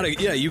 you got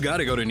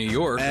to go to New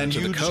York and to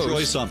you the coast.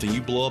 destroy something.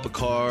 You blow up a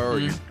car, or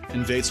you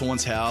invade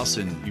someone's house,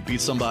 and you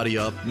beat somebody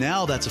up.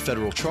 Now that's a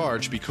federal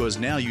charge because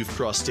now you've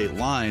crossed state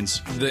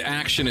lines. The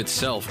action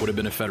itself would have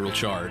been a federal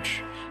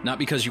charge. Not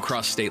because you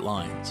crossed state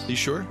lines. You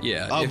sure?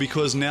 Yeah. Oh,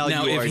 because now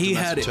you are a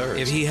domestic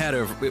terrorist.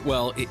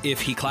 If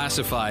he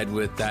classified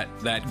with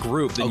that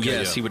group, then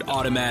he would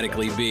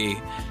automatically be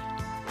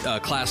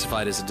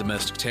classified as a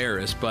domestic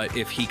terrorist. But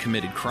if he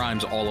committed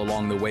crimes all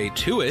along the way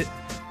to it,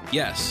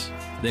 yes,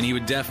 then he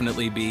would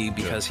definitely be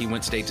because he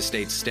went state to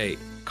state to state,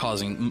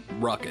 causing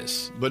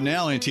ruckus. But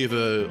now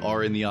Antifa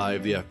are in the eye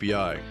of the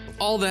FBI.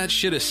 All that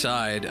shit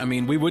aside, I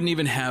mean, we wouldn't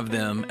even have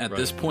them at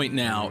this point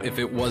now if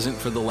it wasn't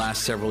for the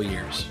last several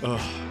years.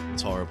 Ugh,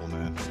 it's horrible,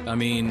 man. I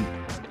mean,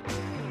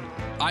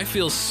 I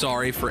feel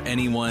sorry for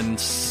anyone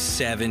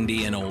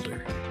 70 and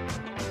older.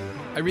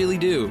 I really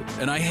do.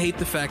 And I hate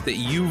the fact that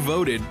you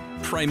voted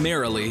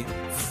primarily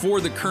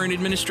for the current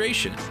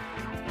administration.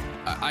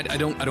 I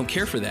don't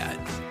care for that.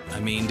 I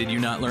mean, did you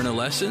not learn a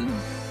lesson?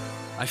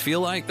 I feel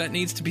like that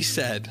needs to be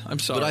said. I'm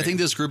sorry. But I think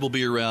this group will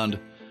be around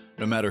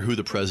no matter who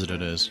the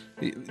president is.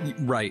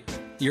 Right.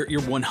 You're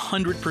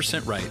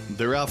 100% right.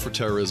 They're out for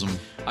terrorism.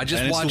 It's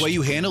the way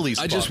you handle these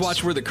I just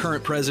watched where the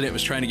current president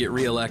was trying to get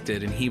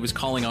reelected, and he was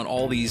calling on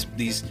all these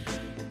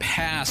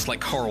past, like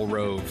Karl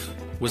Rove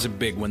was a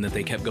big one that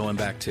they kept going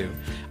back to.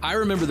 I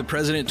remember the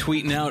president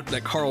tweeting out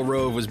that Karl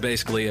Rove was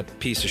basically a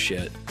piece of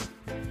shit.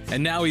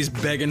 And now he's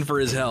begging for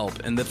his help.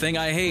 And the thing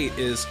I hate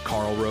is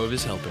Karl Rove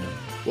is helping him.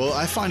 Well,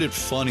 I find it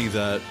funny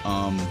that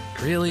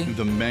really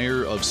the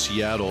mayor of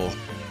Seattle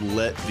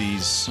let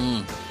these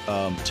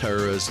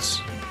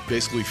terrorists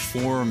basically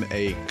form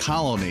a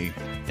colony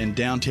in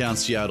downtown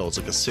Seattle. It's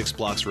like a 6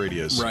 blocks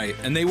radius. Right.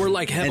 And they were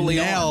like heavily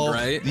armed,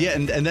 right? Yeah,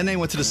 and then they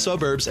went to the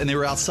suburbs and they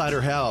were outside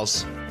her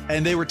house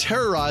and they were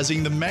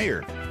terrorizing the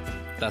mayor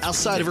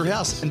outside of her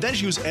house. And then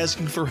she was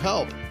asking for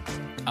help.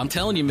 I'm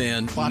telling you,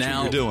 man. Watch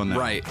now, what you're doing there.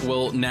 Right.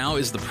 Well, now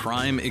is the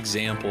prime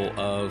example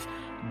of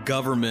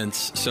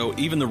governments. So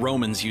even the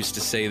Romans used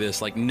to say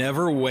this, like,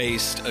 never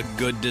waste a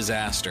good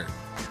disaster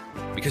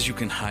because you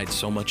can hide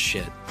so much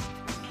shit.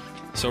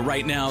 So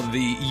right now,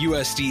 the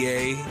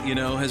USDA,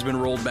 has been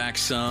rolled back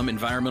some.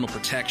 Environmental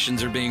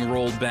protections are being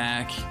rolled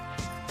back.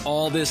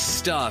 All this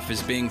stuff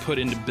is being put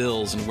into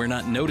bills, and we're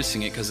not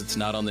noticing it because it's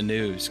not on the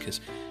news. Because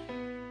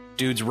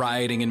dudes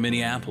rioting in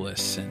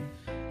Minneapolis, and,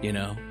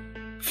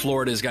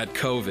 Florida's got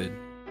COVID.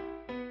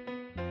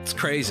 It's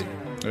crazy.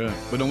 Yeah,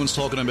 but no one's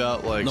talking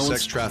about,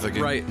 sex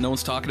trafficking. Right, no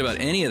one's talking about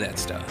any of that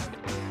stuff.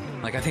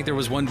 I think there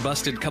was one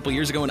busted a couple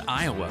years ago in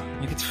Iowa.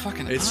 It's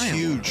fucking Iowa. It's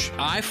huge.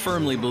 I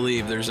firmly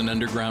believe there's an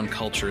underground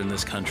culture in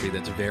this country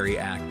that's very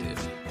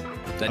active.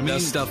 That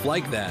does stuff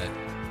like that.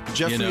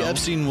 Jeffrey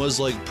Epstein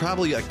was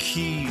probably a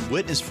key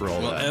witness for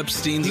all that.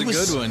 Epstein's a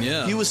good one,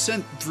 yeah. He was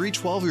sent 3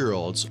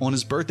 12-year-olds on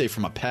his birthday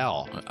from a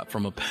pal.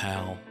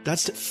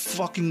 That's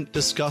fucking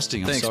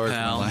disgusting. Thanks, I'm sorry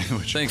pal. for my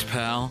language. Thanks,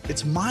 pal.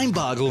 It's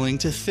mind-boggling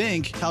to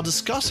think how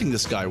disgusting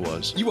this guy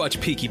was. You watch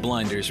Peaky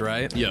Blinders,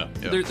 right? Yeah.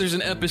 There's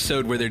an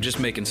episode where they're just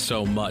making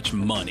so much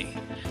money.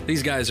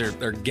 These guys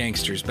are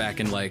gangsters back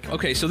in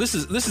okay, so this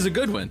is a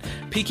good one.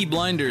 Peaky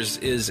Blinders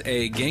is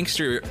a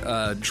gangster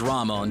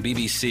drama on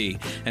BBC,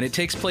 and it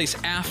takes place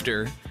after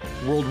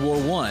World War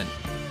I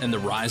and the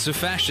rise of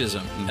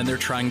fascism, and they're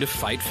trying to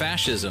fight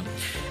fascism.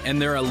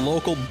 And they're a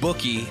local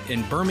bookie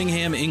in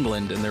Birmingham,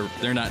 England, and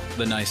they're not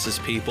the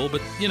nicest people,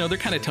 but they're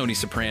kind of Tony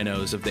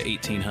Sopranos of the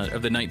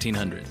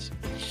 1900s.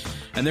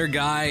 And their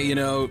guy,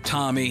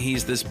 Tommy,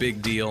 he's this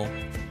big deal,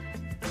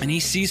 and he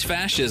sees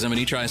fascism and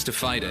he tries to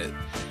fight it.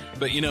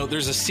 But,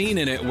 there's a scene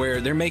in it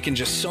where they're making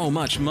just so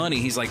much money.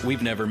 He's like,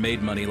 we've never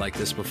made money like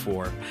this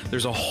before.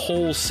 There's a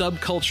whole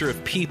subculture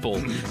of people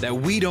that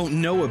we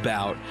don't know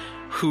about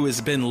who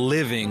has been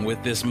living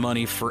with this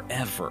money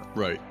forever.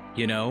 Right.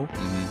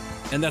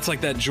 Mm-hmm. And that's like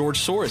that George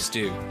Soros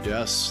dude.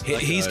 Yes.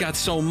 He's got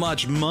so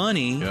much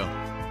money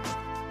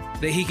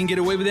that he can get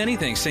away with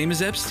anything. Same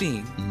as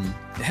Epstein.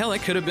 Mm-hmm. Hell,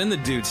 that could have been the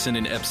dude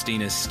sending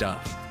Epstein his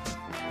stuff.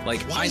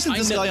 Why isn't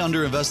this guy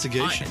under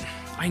investigation?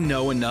 I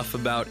know enough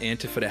about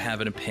Antifa to have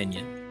an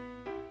opinion,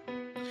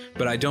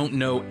 but I don't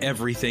know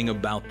everything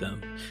about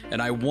them.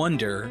 And I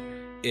wonder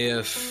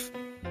if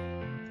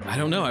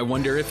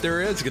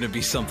there is going to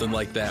be something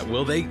like that.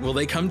 Will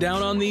they come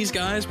down on these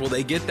guys? Will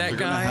they get that They're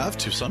guy? Gonna have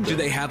to someday. Do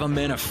they have a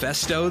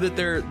manifesto that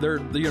they're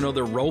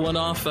rolling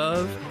off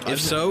of? If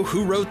so,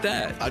 who wrote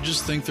that? I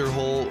just think their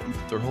whole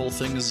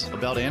thing is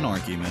about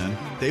anarchy, man.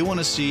 They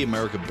want to see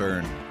America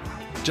burn.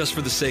 Just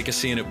for the sake of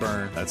seeing it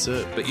burn. That's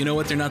it. But you know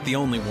what? They're not the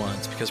only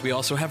ones, because we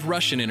also have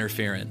Russian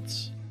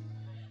interference.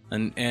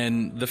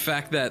 And the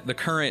fact that the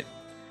current,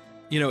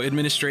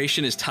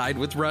 administration is tied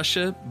with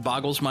Russia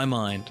boggles my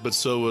mind. But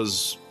so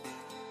was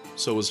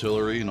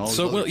Hillary and all those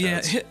other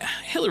cats.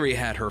 Hillary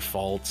had her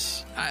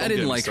faults. I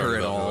didn't like her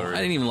at all. Hillary. I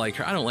didn't even like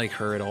her. I don't like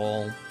her at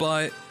all.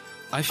 But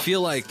I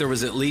feel like there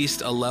was at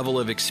least a level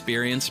of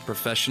experience,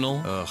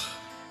 professional,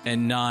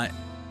 and not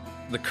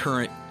the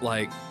current,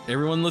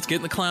 everyone let's get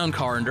in the clown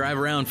car and drive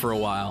around for a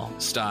while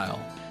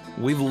style.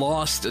 We've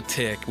lost a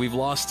tick. We've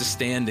lost a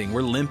standing.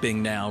 We're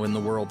limping now in the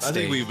world stage. I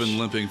think we've been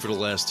limping for the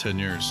last 10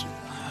 years.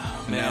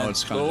 Now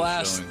it's kind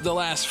of showing. The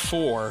last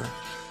 4.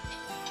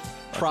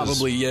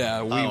 Probably,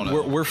 yeah.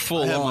 We're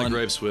full on. I have my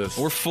gripes with.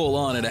 We're full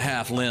on at a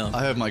half limb.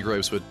 I have my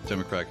gripes with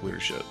Democratic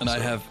leadership. And I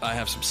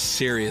have some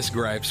serious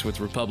gripes with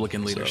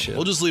Republican leadership. So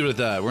we'll just leave it at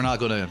that. We're not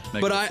going to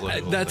make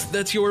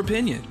that's your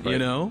opinion, right.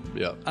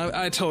 Yeah.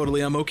 I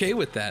totally am okay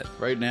with that.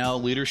 Right now,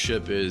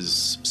 leadership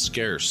is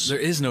scarce. There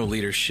is no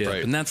leadership,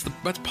 right. And that's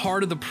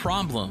part of the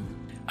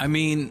problem. I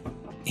mean,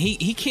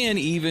 he can't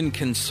even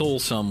console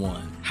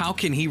someone. How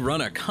can he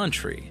run a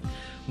country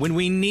when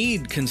we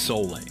need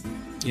consoling?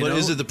 But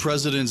is it the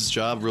president's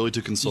job really to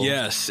console?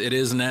 Yes, it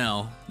is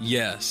now.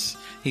 Yes.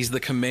 He's the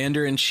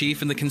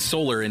commander-in-chief and the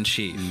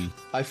consoler-in-chief.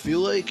 I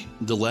feel like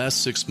the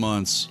last 6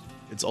 months,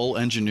 it's all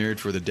engineered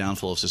for the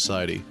downfall of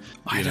society.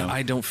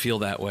 I don't feel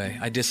that way.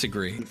 I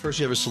disagree. First,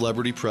 you have a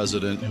celebrity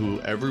president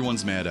who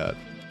everyone's mad at.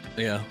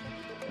 Yeah.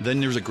 Then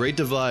there's a great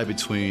divide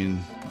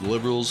between the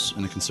liberals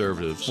and the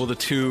conservatives. Well, the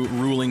two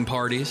ruling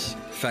parties.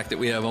 The fact that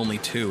we have only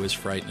 2 is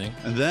frightening.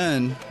 And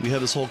then we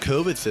have this whole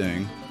COVID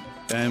thing.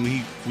 And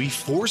we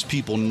force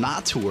people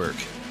not to work.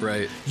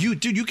 Right. You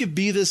could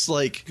be this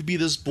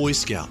Boy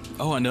Scout.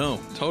 Oh, I know.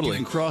 Totally.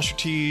 You can cross your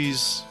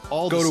T's,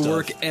 all Go this to stuff.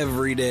 work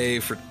every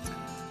day for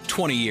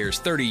 20 years,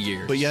 30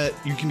 years. But yet,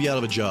 you can be out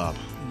of a job.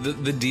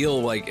 The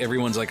deal,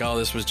 everyone's like, oh,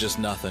 this was just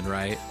nothing,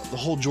 right? The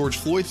whole George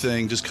Floyd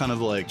thing just kind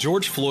of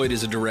George Floyd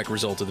is a direct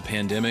result of the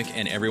pandemic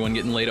and everyone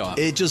getting laid off.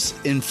 It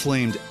just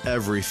inflamed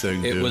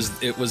everything, dude.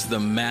 It was the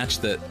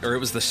match it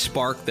was the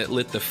spark that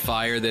lit the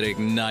fire that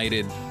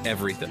ignited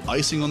everything.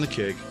 Icing on the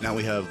cake. Now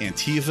we have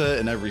Antifa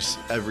in every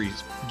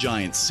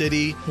giant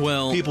city.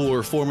 Well, people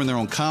were forming their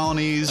own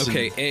colonies.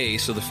 Okay,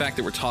 so the fact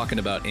that we're talking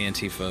about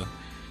Antifa,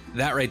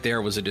 that right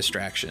there was a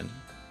distraction.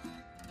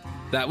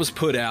 That was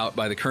put out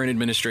by the current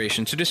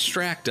administration to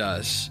distract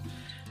us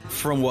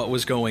from what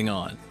was going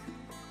on.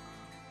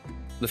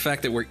 The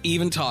fact that we're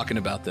even talking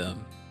about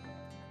them.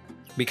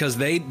 Because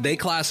they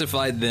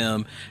classified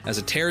them as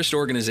a terrorist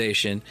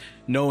organization,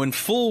 knowing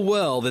full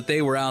well that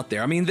they were out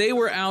there. I mean, they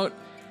were out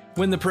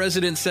when the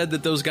president said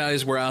that those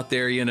guys were out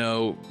there, you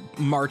know,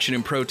 marching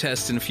and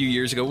protesting a few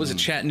years ago, was it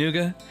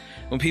Chattanooga?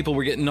 When people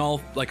were getting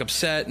all like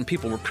upset and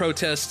people were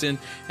protesting,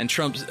 and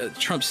Trump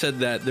said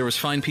that there was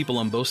fine people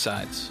on both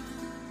sides.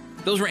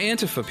 Those were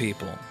Antifa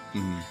people.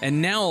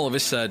 And now all of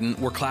a sudden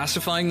we're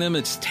classifying them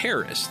as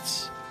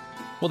terrorists.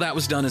 Well, that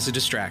was done as a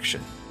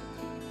distraction.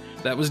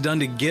 That was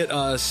done to get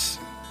us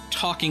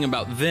talking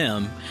about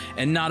them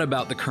and not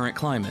about the current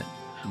climate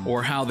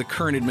or how the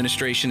current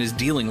administration is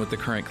dealing with the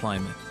current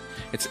climate.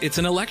 It's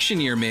an election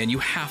year, man. You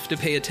have to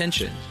pay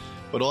attention.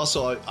 But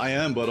also,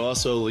 but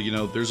also, you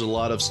know, there's a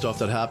lot of stuff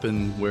that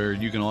happened where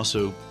you can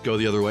also go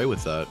the other way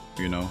with that,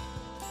 you know?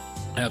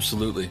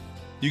 Absolutely.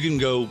 You can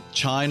go,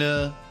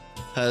 China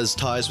has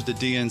ties with the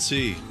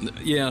DNC.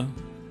 Yeah.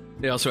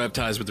 They also have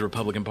ties with the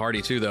Republican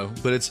Party, too, though.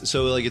 But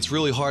it's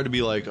really hard to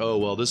be like, oh,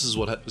 well, this is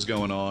what is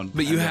going on.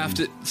 But you have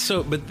to,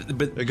 but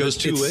it goes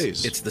two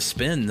ways. It's the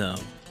spin, though.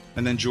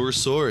 And then George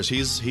Soros,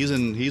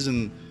 he's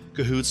in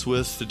cahoots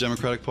with the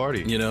Democratic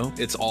Party. You know,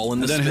 it's all in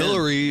the spin. And then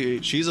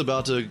Hillary, she's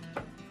about to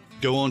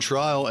go on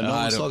trial, and no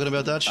one's talking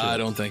about that shit. I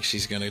don't think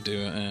she's going to do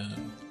it.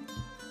 And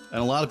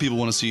a lot of people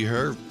want to see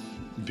her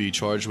be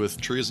charged with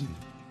treason.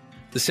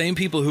 The same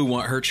people who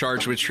want her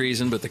charged with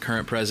treason, but the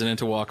current president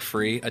to walk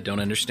free, I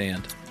don't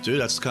understand. Dude,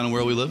 that's kind of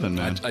where we live in,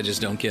 man. I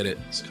just don't get it.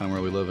 It's kind of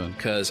where we live in.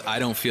 Because I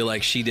don't feel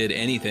like she did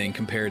anything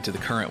compared to the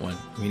current one.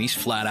 I mean, he's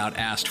flat out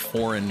asked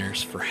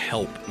foreigners for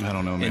help. I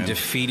don't know, man. In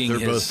defeating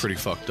They're both pretty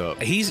fucked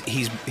up. He's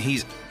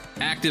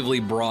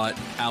actively brought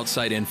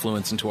outside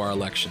influence into our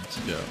elections.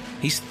 Yeah.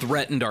 He's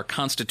threatened our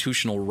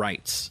constitutional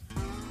rights.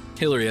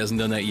 Hillary hasn't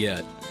done that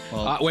yet.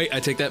 Well, wait,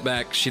 I take that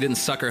back. She didn't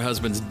suck her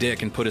husband's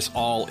dick and put us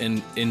all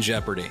in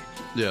jeopardy.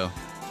 Yeah.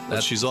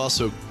 But she's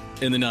also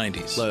in the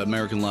 90s. Let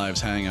American lives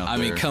hang out there. I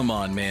mean, come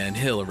on, man.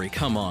 Hillary,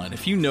 come on.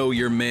 If you know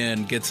your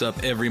man gets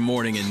up every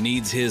morning and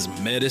needs his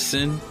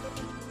medicine,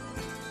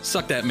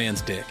 suck that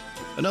man's dick.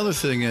 Another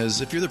thing is,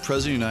 if you're the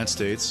president of the United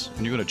States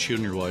and you're going to cheat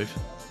on your wife,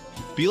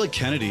 be like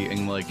Kennedy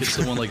and like get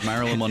someone like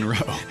Marilyn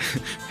Monroe.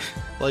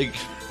 Like,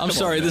 I'm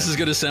sorry, this is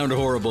going to sound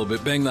horrible,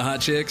 but bang the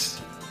hot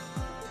chicks.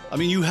 I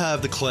mean, you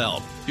have the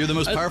clout. You're the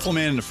most powerful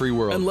man in the free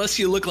world. Unless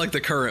you look like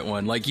the current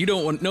one. Like, you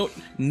don't want... No,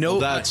 well,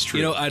 that's true.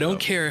 You know, I don't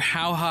care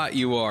how hot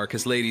you are,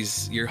 because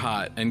ladies, you're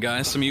hot. And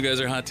guys, some of you guys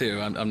are hot, too.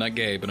 I'm not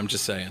gay, but I'm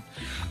just saying.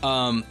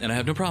 And I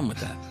have no problem with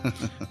that.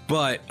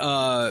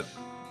 But,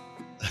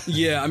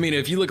 yeah, I mean,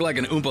 if you look like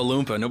an Oompa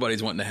Loompa,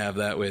 nobody's wanting to have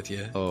that with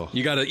you. Oh.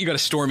 You gotta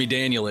Stormy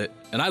Daniel it.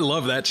 And I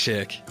love that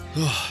chick.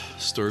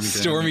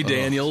 Stormy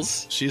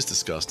Daniels. She's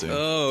disgusting.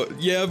 Oh,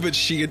 yeah, but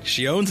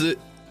she owns it.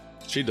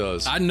 She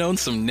does. I've known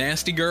some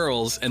nasty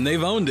girls, and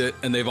they've owned it,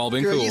 and they've all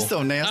been girl, cool. You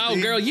so nasty.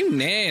 Oh, girl, you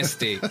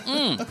nasty.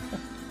 And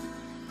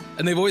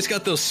they've always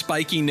got those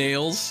spiky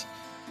nails.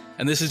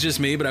 And this is just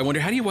me, but I wonder,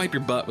 how do you wipe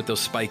your butt with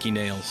those spiky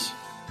nails?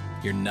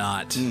 You're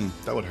not.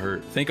 That would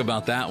hurt. Think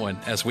about that one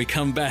as we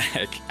come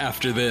back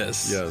after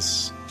this.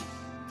 Yes.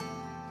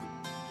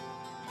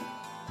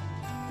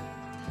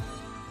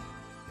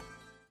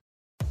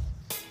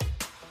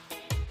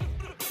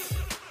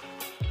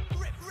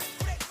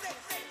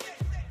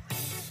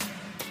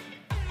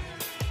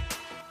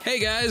 Hey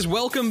guys,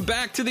 welcome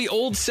back to the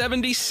Old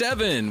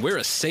 77. We're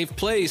a safe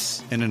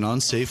place. In an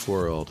unsafe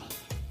world.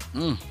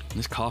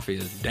 This coffee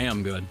is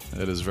damn good.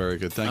 It is very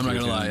good. Thank you. I'm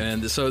not gonna lie.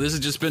 And so this has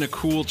just been a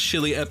cool,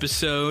 chilly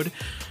episode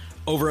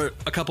over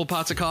a couple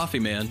pots of coffee,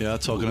 man. Yeah,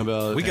 talking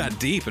about... We got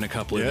deep in a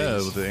couple of these. Yeah,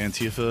 with the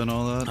Antifa and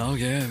all that. Oh,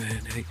 yeah,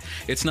 man. Hey,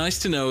 it's nice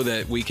to know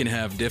that we can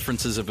have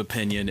differences of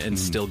opinion and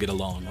still get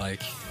along.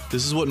 Like...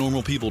 This is what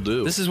normal people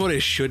do. This is what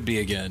it should be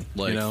again.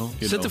 Like,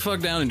 Sit the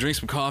fuck down and drink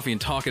some coffee and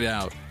talk it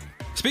out.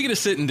 Speaking of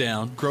sitting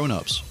down,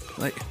 grown-ups,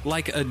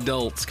 like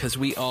adults, because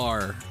we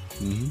are.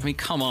 I mean,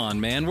 come on,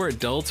 man. We're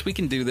adults. We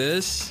can do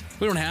this.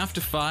 We don't have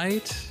to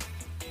fight.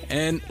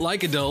 And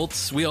like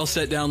adults, we all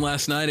sat down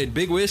last night at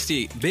Big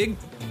Whiskey's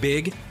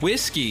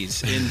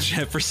in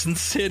Jefferson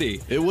City.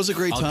 It was a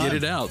great time. I'll get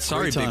it out.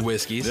 Sorry, Big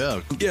Whiskey's.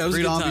 Yeah, it was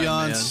great a good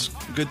ambiance,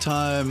 time, man. Good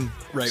time.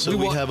 Right. So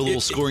we have a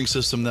little scoring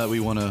system that we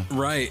want to.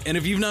 Right. And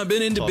if you've not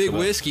been into Big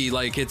Whiskey,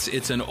 like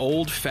it's an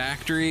old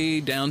factory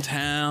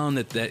downtown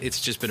that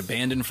it's just been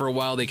abandoned for a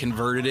while. They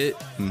converted it.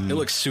 It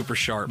looks super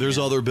sharp. There's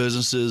other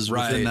businesses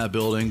within that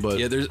building, but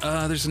yeah,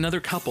 there's another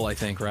couple, I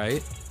think,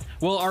 right?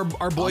 Well,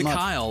 our boy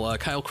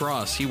Kyle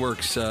Cross, he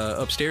works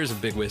upstairs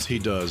at Big Whiskey. He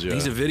does, yeah.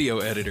 He's a video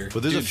editor.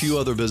 But there's a few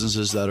other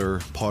businesses that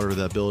are part of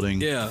that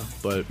building. Yeah.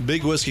 But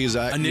Big Whiskey is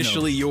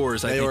initially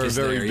yours. I think they are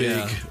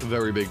a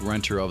very big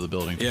renter of the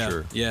building for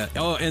sure. Yeah.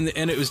 Oh, and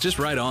it was just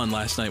right on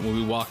last night when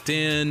we walked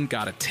in.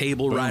 Got a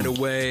table right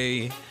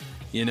away.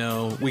 You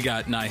know, we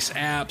got nice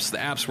apps. The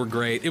apps were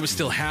great. It was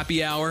still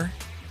happy hour.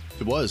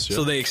 It was, yeah.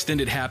 So they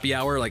extended happy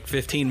hour like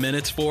 15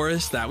 minutes for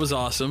us. That was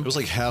awesome. It was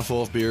like half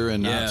off beer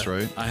and nuts,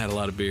 right? I had a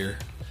lot of beer.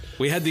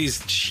 We had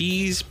these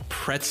cheese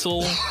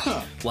pretzel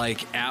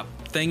like app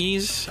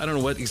thingies. I don't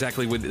know what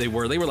exactly they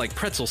were. They were like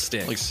pretzel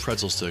sticks. Like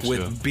pretzel sticks,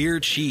 with beer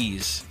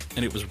cheese.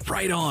 And it was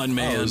right on,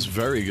 man. Oh, it was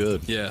very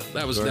good. Yeah,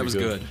 that was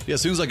good. Yeah,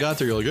 as soon as I got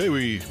there, you're like, hey,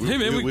 we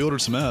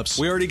ordered some apps.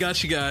 We already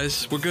got you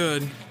guys. We're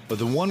good. But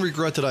the one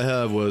regret that I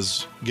have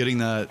was getting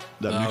that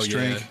mixed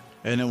drink.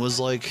 And it was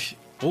like...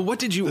 Well, what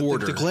did you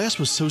order? The glass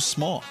was so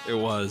small. It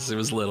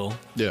was little.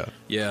 Yeah.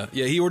 Yeah.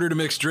 He ordered a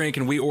mixed drink,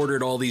 and we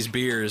ordered all these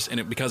beers.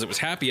 And because it was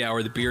happy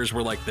hour, the beers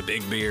were like the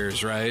big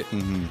beers, right?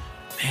 Mm-hmm.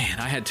 Man,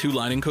 I had 2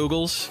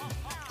 Leinenkugels.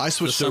 I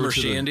switched over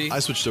to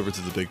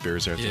the big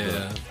beers after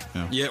that.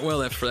 Yeah. Well,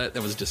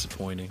 that was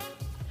disappointing.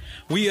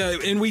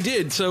 We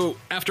did. So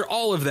after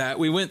all of that,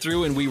 we went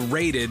through and we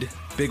rated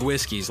Big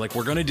Whiskeys, like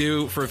we're gonna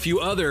do for a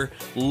few other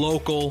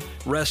local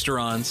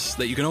restaurants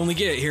that you can only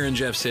get here in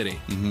Jeff City.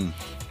 Mm-hmm.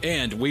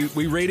 And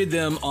we rated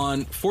them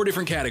on 4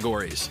 different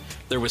categories.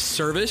 There was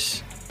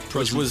service,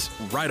 which was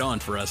right on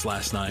for us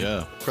last night.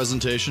 Yeah.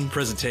 Presentation,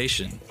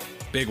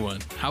 big one.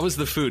 How was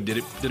the food? Did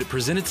it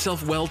present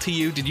itself well to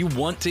you? Did you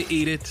want to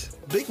eat it?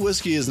 Big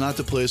Whiskey is not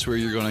the place where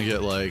you're going to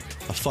get like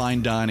a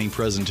fine dining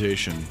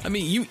presentation. I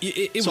mean,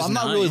 it was. So I'm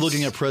not really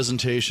looking at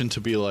presentation to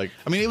be like.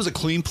 I mean, it was a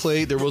clean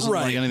plate. There wasn't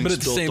like anything but at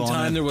the spilt same on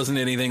time, it. there wasn't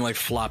anything like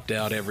flopped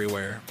out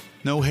everywhere.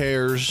 No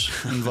hairs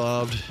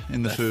involved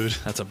in the food.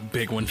 That's a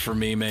big one for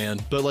me, man.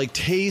 But like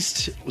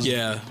taste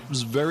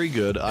was very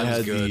good. I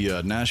had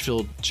the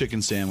Nashville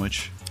chicken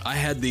sandwich. I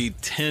had the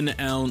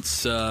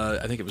 10-ounce,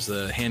 I think it was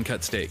the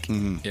hand-cut steak.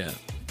 Mm-hmm. Yeah.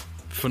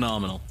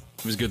 Phenomenal.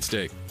 It was good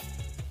steak.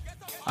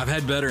 I've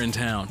had better in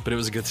town, but it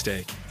was a good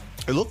steak.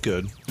 It looked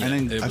good. Yeah,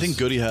 I think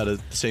Goody had the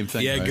same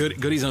thing. Yeah, right?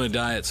 Goody's on a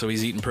diet, so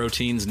he's eating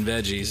proteins and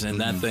veggies, and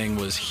that thing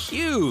was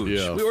huge.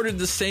 Yeah. We ordered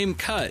the same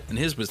cut, and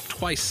his was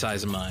twice the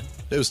size of mine.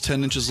 It was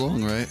 10 inches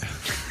long, right?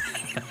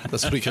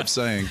 That's what he kept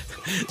saying.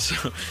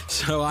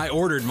 So I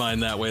ordered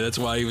mine that way. That's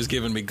why he was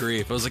giving me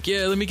grief. I was like,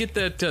 yeah, let me get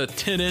that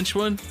 10-inch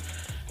one.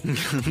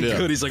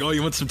 Goody's like, oh,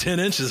 you want some 10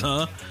 inches,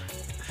 huh?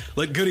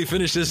 Let Goody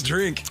finish this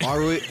drink.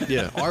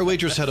 Our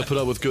waitress had to put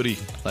up with Goody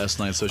last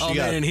night, so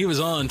and he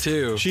was on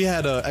too. She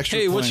had extra.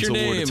 Hey, points what's your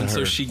name? To her.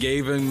 So she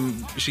gave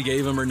him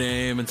her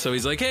name, and so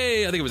he's like,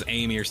 hey, I think it was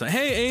Amy or something.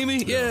 Hey,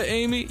 Amy, yeah,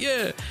 Amy,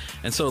 yeah.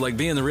 And so, like,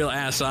 being the real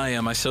ass I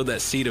am, I sowed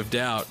that seed of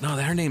doubt. No,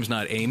 her name's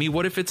not Amy.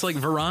 What if it's like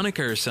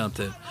Veronica or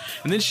something?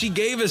 And then she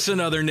gave us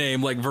another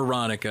name, like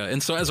Veronica.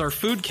 And so as our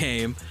food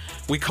came,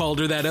 we called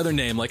her that other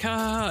name, like,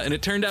 and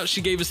it turned out she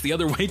gave us the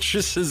other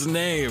waitress's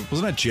name.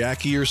 Wasn't that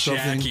Jackie or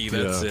something? Jackie,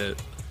 that's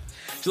it.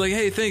 She's like,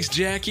 hey, thanks,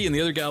 Jackie. And the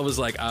other guy was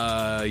like,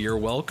 you're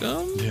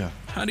welcome? Yeah.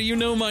 How do you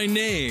know my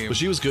name? But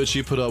she was good.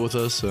 She put up with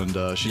us, and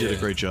she did a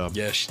great job.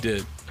 Yeah, she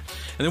did.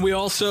 And then we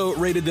also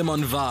rated them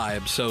on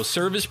vibe. So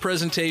service,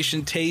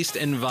 presentation, taste,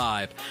 and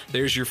vibe.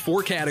 There's your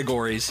 4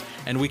 categories,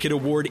 and we could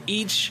award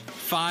each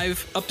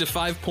up to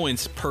 5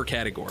 points per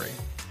category.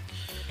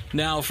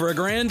 Now, for a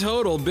grand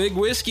total, Big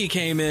Whiskey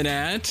came in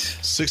at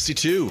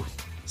 62.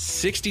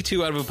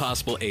 62 out of a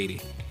possible 80.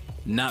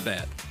 Not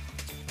bad.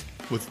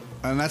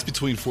 And that's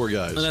between 4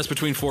 guys. And that's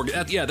between 4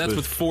 guys. Yeah, that's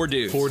with 4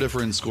 dudes. 4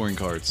 different scoring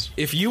cards.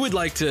 If you would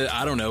like to,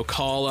 I don't know,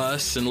 call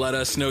us and let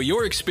us know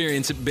your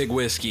experience at Big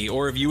Whiskey,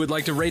 or if you would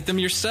like to rate them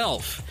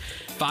yourself,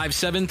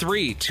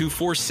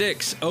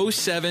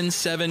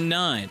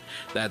 573-246-0779.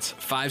 That's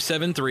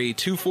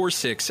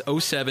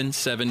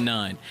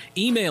 573-246-0779.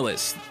 Email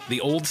us,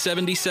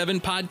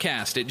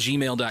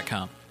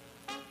 theold77podcast@gmail.com.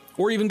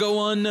 Or even go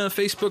on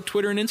Facebook,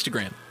 Twitter, and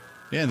Instagram.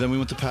 Yeah, and then we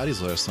went to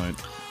Patty's last night.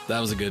 That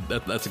was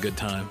that's a good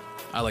time.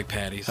 I like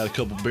Patty's. Had a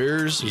couple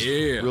beers. It was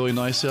really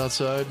nice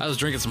outside. I was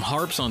drinking some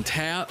Harps on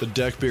tap. The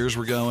deck beers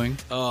were going.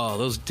 Oh,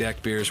 those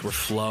deck beers were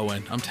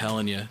flowing. I'm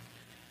telling you.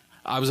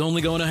 I was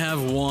only going to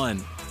have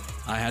 1.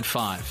 I had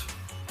 5.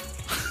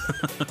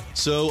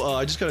 So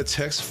I just got a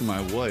text from my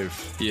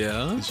wife.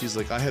 Yeah? And she's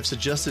like, I have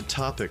suggested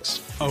topics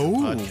for the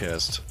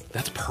podcast.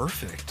 That's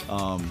perfect.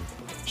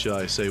 Should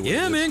I say what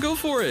Yeah, it is? man, go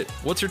for it.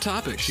 What's your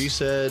topic? She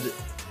said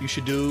you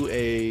should do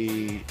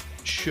a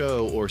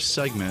show or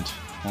segment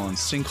on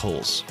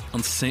sinkholes.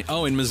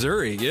 In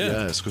Missouri,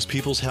 yeah. Yes, because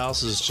people's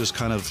houses just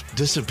kind of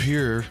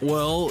disappear.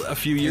 Well, a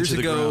few years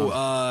ago,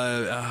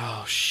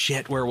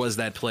 where was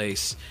that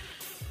place?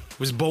 It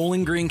was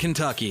Bowling Green,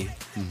 Kentucky,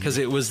 because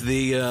it was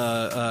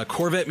the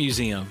Corvette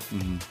Museum,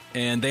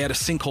 and they had a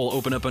sinkhole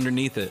open up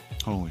underneath it.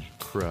 Holy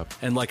crap.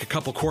 And like a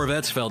couple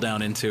Corvettes fell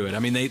down into it. I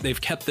mean, they've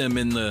kept them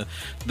in the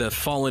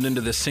fallen into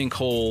the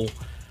sinkhole,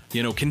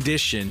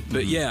 condition.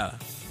 But yeah.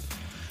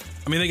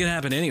 I mean, they can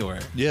happen anywhere.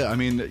 Yeah, I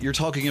mean, you're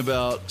talking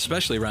about...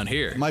 Especially around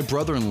here. My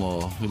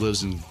brother-in-law, who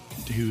lives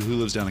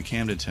down in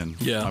Camdenton,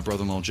 my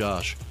brother-in-law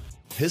Josh,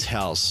 his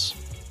house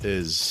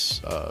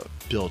is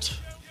built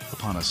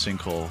upon a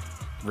sinkhole.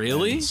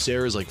 Really? And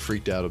Sarah's like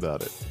freaked out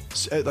about it.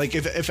 Like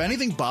if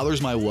anything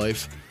bothers my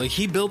wife, Like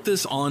he built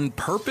this on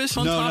purpose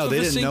on top no, of they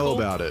a didn't know sinkhole?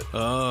 about it.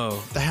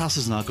 Oh. The house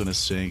is not going to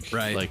sink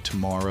Right. like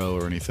tomorrow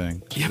or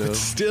anything. Yeah, you know? but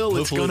still,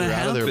 it's Hopefully going to they're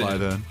happen. out of there by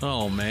then.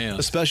 Oh, man.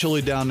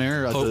 Especially down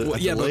there at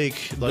the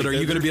lake. But are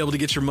you going to be able to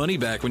get your money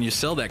back when you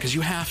sell that? Because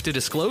you have to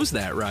disclose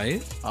that,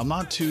 right? I'm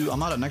not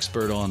an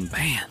expert on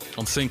Man,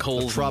 on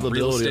sinkholes, the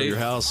probability and of real your estate.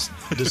 house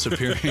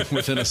disappearing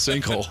within a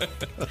sinkhole.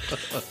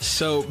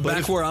 So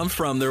back where I'm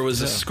from, there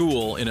was a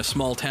school in a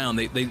small town.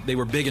 They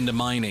were big into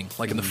mining,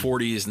 like in the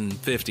 40s and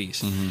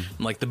 50s. And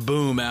like the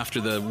boom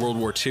after the World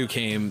War II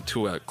came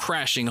to a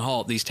crashing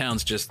halt. These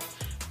towns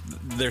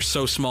they're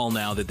so small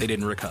now that they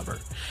didn't recover.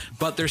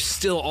 But there's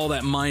still all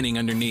that mining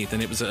underneath.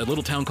 And it was a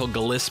little town called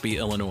Gillespie,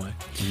 Illinois.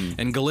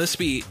 And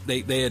Gillespie,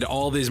 they had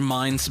all these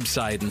mine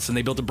subsidence, and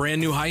they built a brand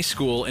new high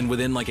school, and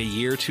within like a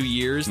year, 2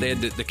 years, they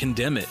had to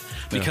condemn it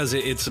because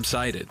it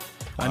subsided.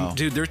 Wow.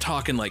 Dude, they're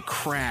talking like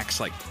cracks,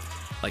 like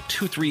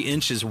 2-3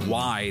 inches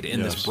wide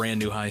in this brand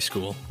new high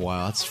school.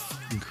 Wow, that's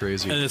fucking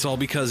crazy. And it's all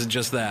because of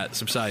just that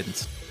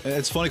subsidence. And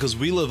it's funny because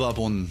we live up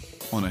on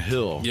a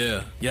hill.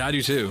 Yeah, I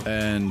do too.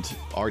 And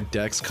our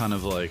deck's kind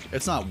of like,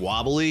 it's not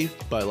wobbly,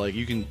 but like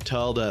you can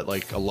tell that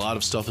like a lot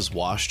of stuff is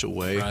washed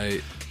away.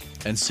 Right.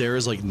 And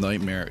Sarah's like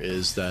nightmare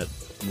is that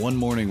one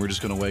morning we're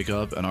just going to wake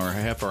up and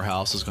half our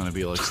house is going to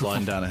be like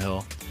sliding down a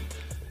hill.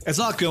 It's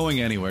not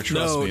going anywhere,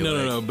 trust me.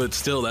 No, but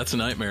still, that's a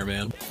nightmare,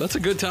 man. That's a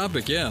good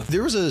topic, yeah.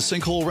 There was a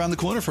sinkhole around the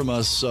corner from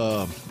us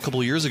a couple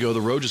of years ago. The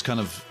road just kind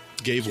of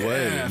gave way.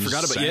 Yeah, I and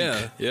forgot about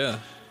sank. yeah.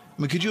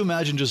 I mean, could you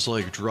imagine just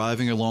like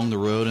driving along the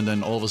road and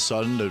then all of a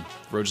sudden the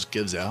road just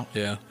gives out?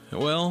 Yeah.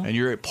 Well, And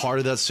you're part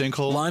of that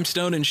sinkhole?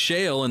 limestone and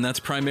shale, and that's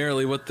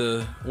primarily what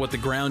the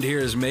ground here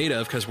is made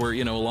of, because we're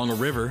along a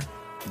river.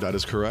 That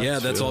is correct. Yeah,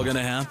 that's all going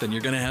to happen.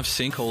 You're going to have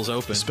sinkholes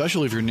open.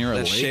 Especially if you're near a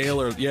that lake.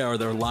 shale or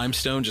the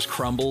limestone just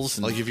crumbles.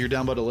 And, Like if you're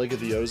down by the lake at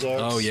the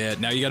Ozarks. oh yeah,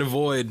 now you got a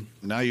void.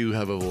 Now you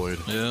have a void.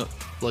 Yeah.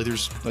 Like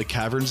there's like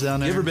caverns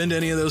down there. You ever been to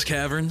any of those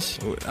caverns?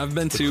 I've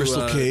been the to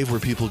Crystal Cave where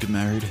people get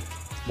married?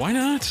 Why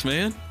not,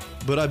 man?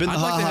 But I've been to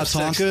Ha Ha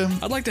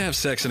Tonka. I'd like to have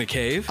sex in a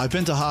cave. I've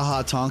been to Ha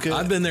Ha Tonka.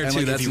 I've been there and too,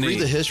 Like, that's if you read neat.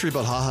 the history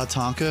about Ha Ha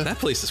Tonka, That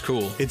place is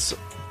cool.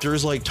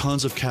 there's like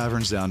tons of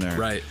caverns down there.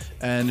 Right.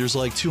 And there's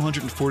like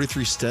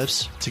 243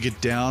 steps to get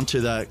down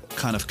to that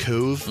kind of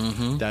cove.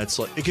 Mm-hmm. That's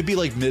like, it could be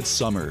like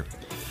midsummer,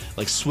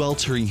 like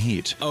sweltering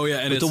heat. Oh, yeah,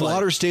 and but it's the like-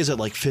 water stays at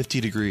like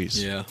 50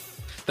 degrees. Yeah.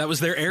 That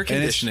was their air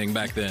conditioning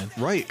back then.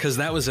 Right. Because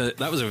that was a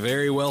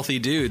very wealthy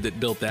dude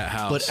that built that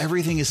house. But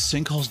everything is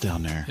sinkholes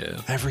down there.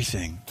 Yeah.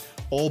 Everything.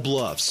 All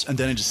bluffs. And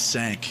then it just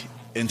sank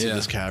into Yeah.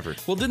 this cavern.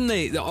 Well, didn't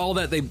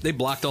they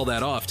blocked all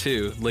that off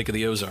too, Lake of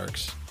the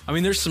Ozarks. I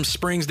mean, there's some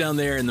springs down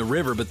there in the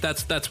river, but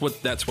that's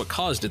what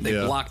caused it. They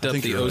Yeah, blocked I up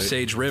think the you're right.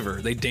 Osage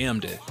River. They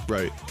dammed it.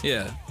 Right.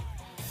 Yeah.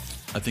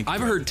 I think I've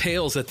you're heard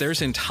tales that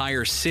there's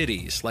entire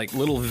cities, like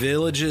little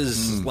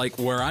villages, like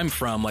where I'm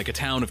from, like a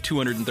town of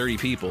 230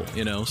 people,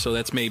 so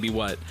that's maybe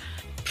what,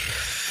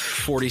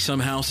 40 some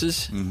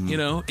houses,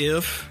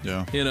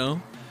 Yeah.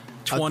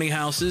 20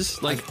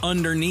 houses, like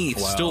underneath,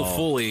 Wow. still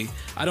fully,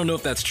 I don't know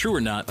if that's true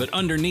or not, but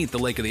underneath the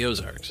Lake of the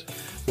Ozarks.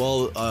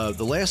 Well,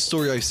 the last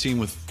story I've seen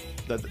with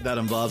that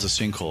involves a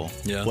sinkhole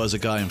Yeah. was a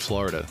guy in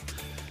Florida,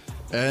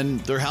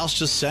 and their house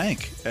just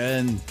sank,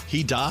 and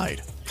he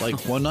died.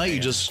 Like one night, you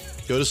just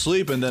go to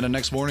sleep, and then the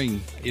next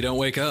morning, You don't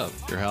wake up.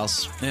 your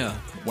house Yeah.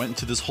 went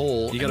into this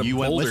hole. You got and a you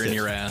went with boulder in it.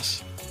 your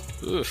ass.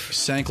 Oof.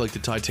 Sank like the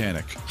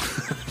Titanic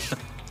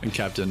and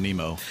Captain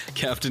Nemo.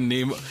 Captain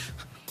Nemo.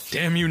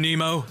 Damn you,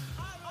 Nemo.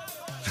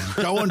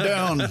 going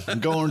down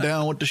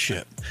with the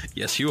ship.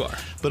 Yes, you are.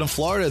 But in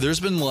Florida, there's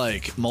been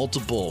like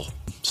multiple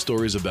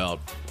stories about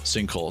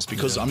sinkholes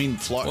because Yeah. I mean,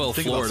 Well,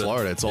 think Florida. about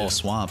Florida, it's all Yeah.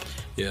 swamp.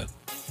 Yeah.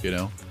 You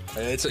know,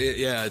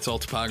 It's all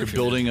topography.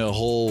 building a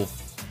whole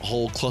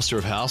cluster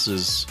of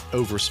houses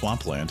over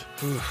swampland,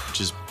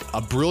 which is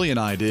a brilliant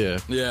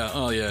idea. Man. Yeah.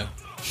 Oh, yeah.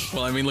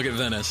 Well, I mean, look at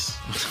Venice.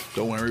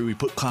 Don't worry, we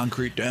put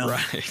concrete down.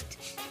 Right.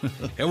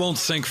 It won't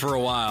sink for a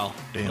while.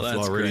 Damn Well,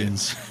 that's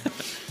Floridians. great.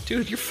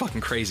 Dude, you're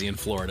fucking crazy in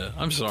Florida.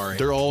 I'm sorry.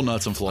 They're all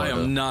nuts in I Florida.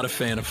 am not a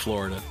fan of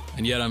Florida,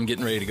 and yet I'm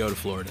getting ready to go to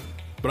Florida.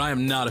 But I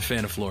am not a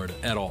fan of Florida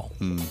at all.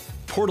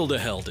 Portal to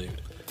hell,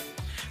 dude.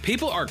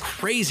 People are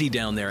crazy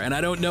down there, and I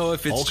don't know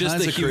if it's all just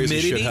kinds the of crazy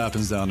humidity. shit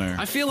happens down there.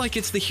 I feel like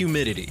it's the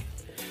humidity.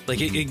 Like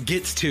it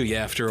gets to you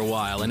after a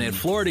while, and in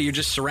Florida you're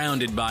just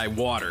surrounded by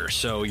water,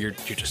 so you're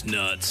just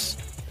nuts.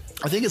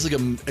 I think it's like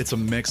it's a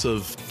mix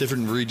of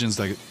different regions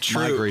that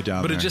migrate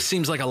down but there. it just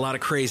seems like a lot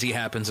of crazy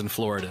happens in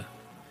Florida.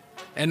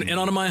 And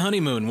on my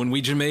honeymoon, when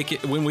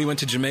we went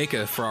to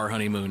Jamaica for our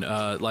honeymoon,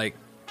 like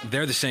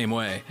they're the same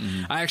way.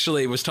 I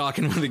actually was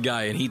talking with a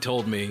guy, and he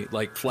told me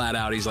like flat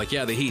out, he's like,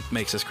 "Yeah, the heat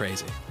makes us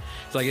crazy."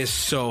 It's like it's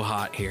so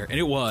hot here, and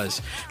it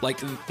was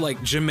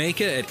like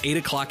Jamaica at 8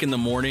 o'clock in the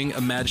morning.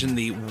 Imagine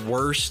the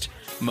worst,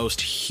 most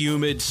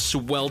humid,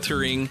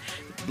 sweltering,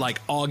 like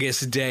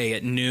August day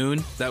at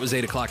noon. That was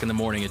 8 o'clock in the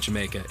morning at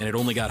Jamaica, and it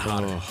only got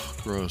hotter. Oh,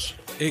 gross.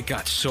 It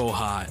got so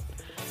hot.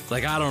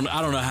 Like I don't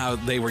know how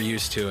they were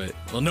used to it.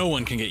 Well, no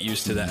one can get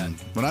used to that.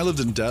 When I lived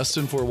in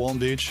Destin, Fort Walton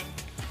Beach,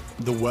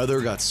 the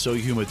weather got so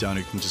humid down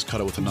here, you can just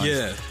cut it with a knife.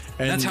 Yeah.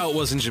 And, That's how it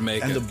was in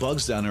Jamaica. And the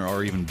bugs down there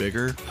are even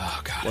bigger.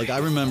 Oh, God. Like, I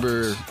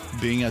remember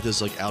being at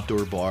this, like,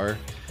 outdoor bar,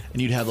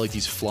 and you'd have, like,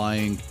 these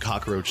flying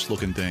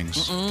cockroach-looking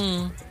things.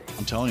 I'm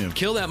telling you.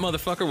 Kill that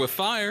motherfucker with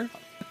fire.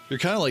 You're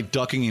kind of, like,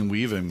 ducking and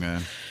weaving,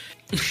 man.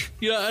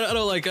 You know, I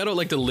don't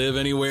like to live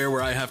anywhere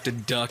where I have to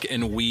duck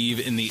and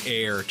weave in the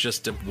air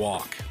just to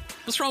walk.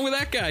 What's wrong with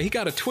that guy? He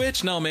got a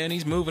twitch? No, man,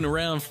 he's moving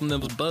around from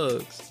those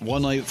bugs.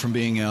 One night from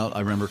being out, I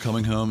remember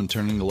coming home and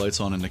turning the lights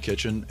on in the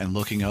kitchen and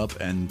looking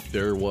up, and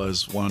there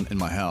was one in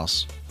my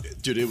house.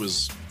 Dude, it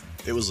was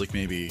like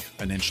maybe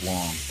an inch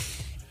long,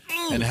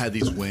 and it had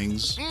these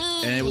wings,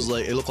 and it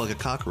looked like a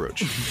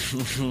cockroach.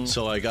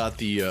 So I got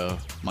the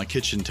my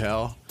kitchen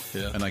towel,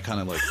 and I kind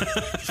of like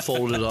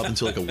folded it up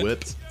into like a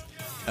whip.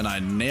 And I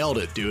nailed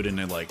it, dude, and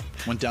it like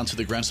went down to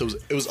the ground. So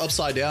it was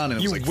upside down, and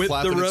it was like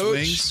flapping its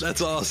wings. That's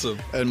awesome.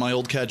 And my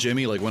old cat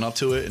Jimmy like went up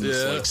to it and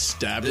just like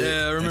stabbed it.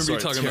 Yeah, I remember you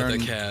talking about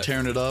that cat.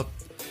 Tearing it up.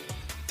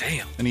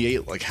 Damn. And he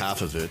ate like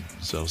half of it.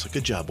 So I was like,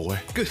 good job, boy.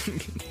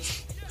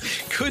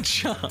 Good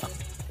job.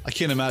 I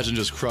can't imagine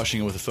just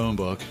crushing it with a phone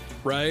book.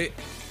 Right?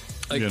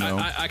 Like, You know.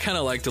 I kind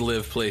of like to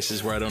live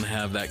places where I don't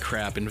have that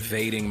crap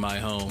invading my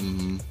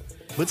home.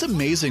 But it's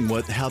amazing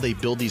how they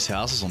build these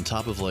houses on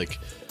top of like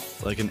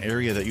an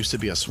area that used to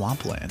be a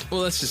swampland.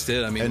 Well, that's just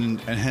it. I mean, And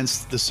hence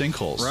the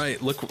sinkholes.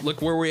 right.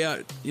 Look where we're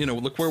at. You know,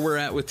 look where we're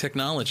at with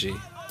technology.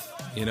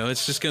 You know,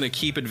 it's just going to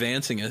keep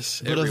advancing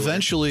us. But everywhere.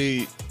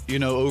 eventually, you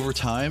know, over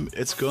time,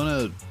 it's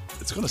gonna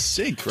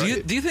sink,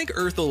 right? Do you think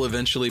Earth will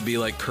eventually be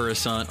like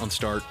Coruscant on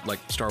Star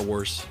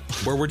Wars,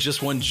 where we're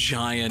just one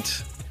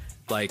giant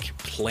like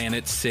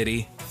planet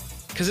city?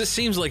 Because it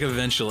seems like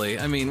eventually,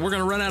 I mean, we're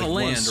going to run out of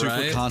One land,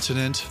 right?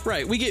 supercontinent,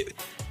 Right.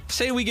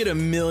 Say we get a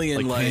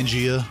million like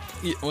Pangea.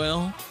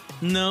 Well,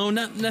 no,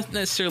 not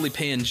necessarily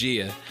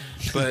Pangea,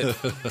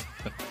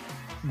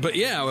 but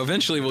yeah,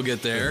 eventually we'll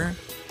get there.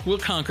 We'll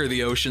conquer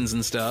the oceans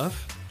and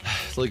stuff.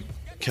 Like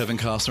Kevin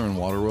Costner in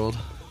Waterworld.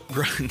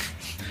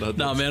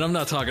 No, man, I'm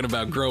not talking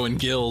about growing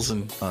gills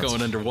and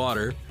going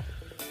underwater.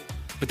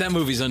 But that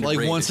movie's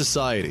underrated. Like one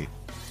society,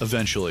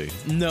 eventually.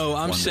 No,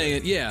 I'm One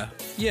saying, yeah,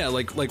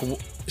 like.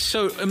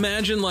 So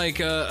imagine like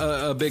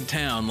a big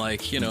town,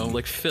 like, you know,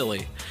 like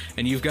Philly,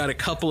 and you've got a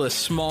couple of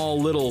small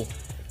little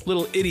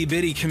itty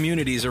bitty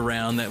communities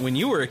around that when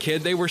you were a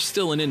kid they were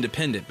still an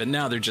independent, but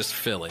now they're just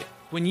Philly.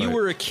 When you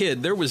were a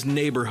kid, there was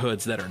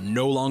neighborhoods that are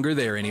no longer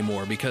there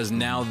anymore because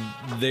now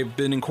they've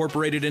been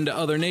incorporated into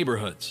other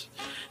neighborhoods,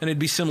 and it'd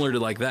be similar to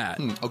like that.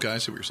 Okay, I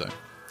see what you're saying.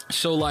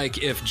 So,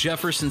 like, if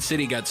Jefferson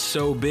City got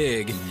so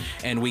big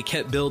and we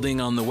kept building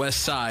on the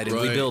west side and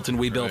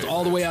we built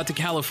all the way out to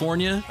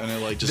California, And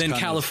it, like, just then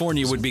kind of-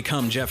 California would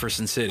become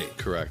Jefferson City.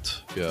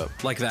 Correct. Yeah.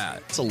 Like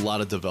that. It's a lot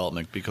of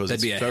development because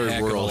That'd be a it's very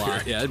heck of a rural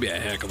lot. here. Yeah, that'd be a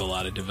heck of a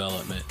lot of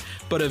development.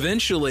 But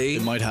eventually...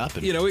 It might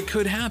happen. You know, it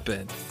could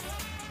happen.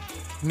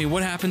 I mean,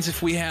 what happens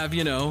if we have,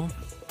 you know,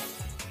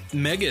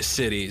 mega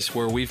cities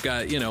where we've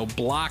got, you know,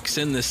 blocks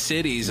in the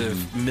cities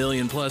of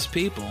million-plus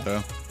people?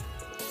 Yeah.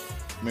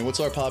 I mean,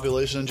 what's our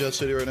population in Jeff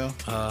City right now?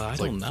 I It's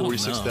don't like know.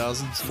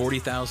 46,000?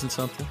 40,000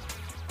 something.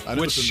 I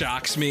know Which it's in-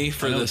 shocks me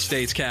for I know the it's-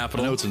 state's I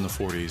capital. know it's in the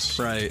 40s.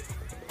 Right.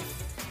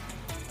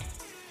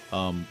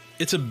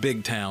 It's a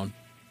big town.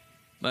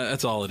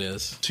 That's all it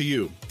is. To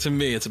you, To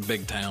me, it's a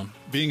big town.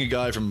 being a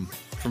guy from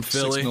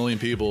Philly? 6 million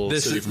people,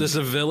 This city is, from- this is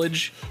a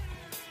village.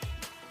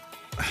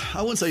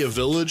 I wouldn't say a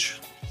village.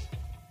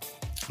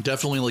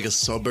 Definitely like a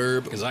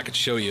suburb. Because I could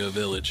show you a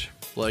village.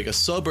 Like a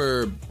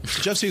suburb.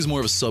 Jeff City is more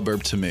of a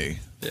suburb to me.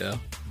 Yeah.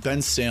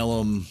 Ben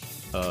Salem,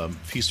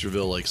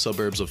 Feasterville, like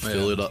suburbs of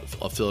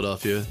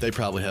Philadelphia, they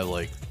probably have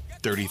like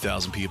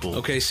 30,000 people.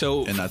 Okay,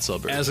 so in that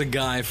suburb. as a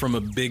guy from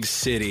a big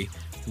city,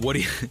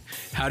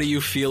 how do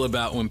you feel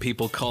about when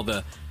people call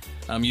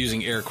I'm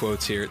using air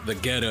quotes here, the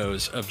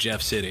ghettos of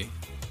Jeff City?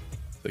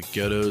 The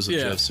ghettos of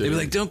Jeff City. They'd be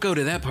like, don't go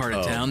to that part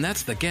of town.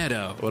 That's the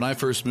ghetto. When I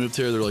first moved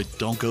here, they're like,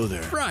 don't go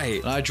there. Right.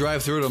 And I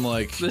drive through it, I'm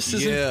like, This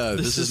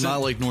is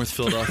not like North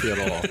Philadelphia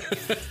at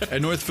all.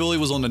 And North Philly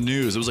was on the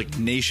news. It was like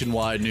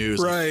nationwide news.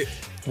 Right.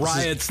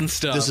 Riots and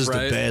stuff. This is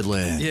right? the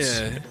Badlands.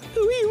 Yeah.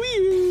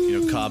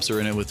 You know, cops are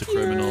in it with the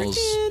criminals.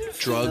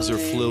 Drugs are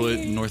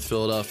fluid in North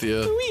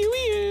Philadelphia.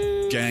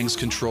 Gangs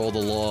control the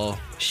law.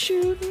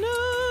 Shooting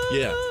up.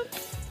 Yeah.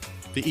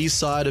 The east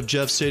side of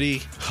Jeff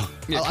City.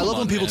 Yeah, I come love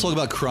when on, people man. talk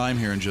about crime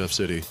here in Jeff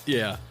City.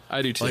 Yeah,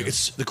 I do too. Like,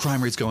 it's the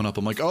crime rate's going up.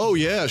 I'm like, oh,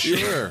 yeah,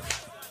 sure.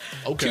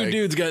 Okay. Two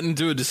dudes got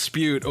into a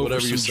dispute over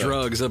Whatever you some say.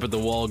 drugs up at the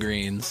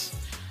Walgreens.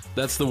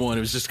 That's the one.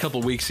 It was just a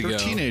couple weeks ago. They're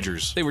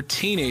teenagers. They were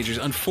teenagers.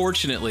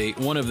 Unfortunately,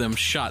 one of them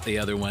shot the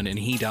other one and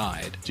he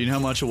died. Do you know how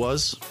much it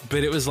was?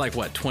 But it was like,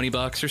 what,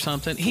 $20 or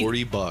something?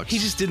 $40. He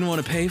just didn't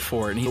want to pay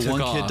for it and he The took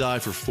one off. kid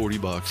died for $40.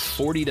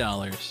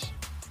 $40.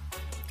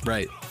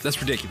 Right.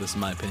 That's ridiculous in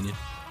my opinion.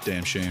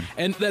 Damn shame.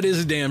 And that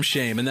is a damn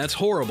shame, and that's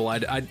horrible.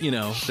 I you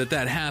know,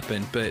 that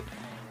happened, but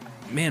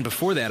man,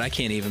 before that, I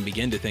can't even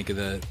begin to think of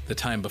the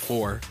time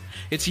before.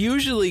 It's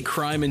usually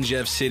crime in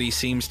Jeff City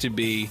seems to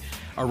be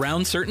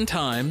around certain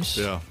times.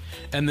 Yeah.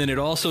 And then it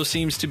also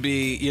seems to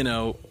be, you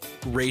know,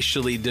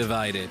 racially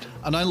divided.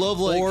 And I love,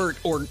 like...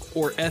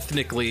 Or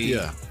ethnically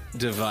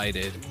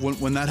divided.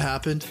 When that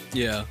happened,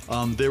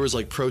 there was,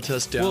 like,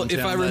 protests downtown. Well,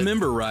 if I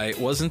remember right,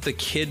 wasn't the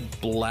kid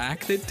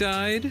black that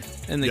died?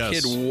 And the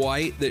kid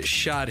white that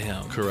shot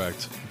him?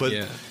 Correct.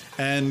 But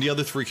and the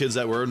other 3 kids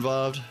that were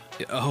involved...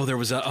 Oh, there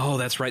was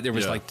that's right. There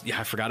was I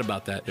forgot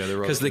about that. Yeah,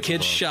 because the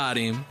kid shot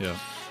him. Yeah.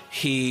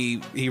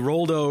 He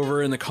rolled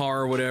over in the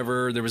car or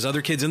whatever. There was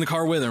other kids in the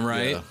car with him,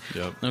 right? Yeah.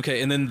 Yep.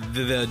 Okay, and then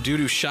the dude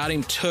who shot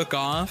him took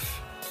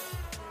off.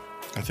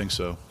 I think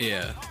so.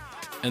 Yeah.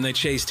 And they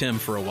chased him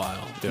for a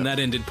while. Yeah. And that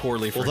ended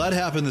poorly for him. Well, that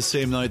happened the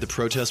same night the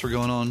protests were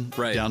going on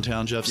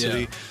downtown Jeff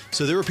City.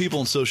 So there were people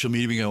on social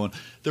media going,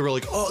 they were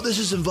like, oh, this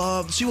is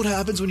involved. See what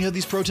happens when you have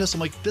these protests? I'm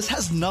like, this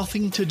has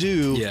nothing to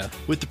do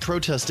with the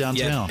protests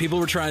downtown. Yeah, people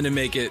were trying to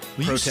make it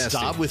Will protesting. you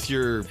stop with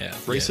your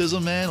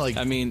racism, man? Like,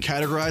 I mean,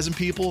 categorizing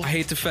people? I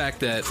hate the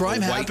fact that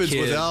crime happens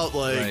without,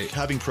 like,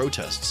 having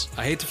protests.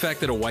 I hate the fact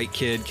that a white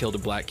kid killed a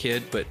black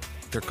kid, but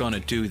they're going to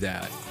do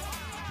that.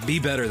 Be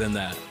better than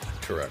that.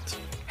 Correct.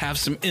 Have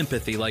some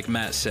empathy, like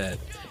Matt said.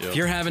 Yep. If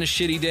you're having a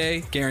shitty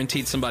day,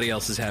 guaranteed somebody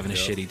else is having a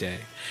shitty day.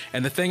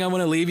 And the thing I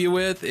want to leave you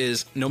with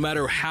is no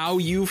matter how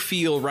you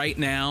feel right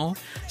now,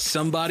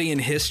 somebody in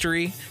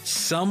history,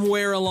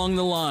 somewhere along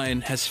the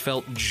line, has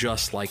felt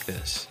just like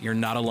this. You're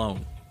not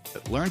alone.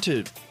 Learn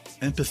to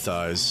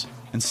empathize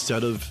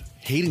instead of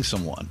hating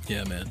someone.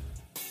 Yeah, man.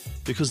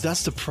 Because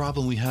that's the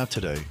problem we have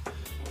today.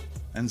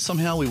 And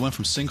somehow we went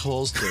from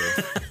sinkholes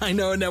to... I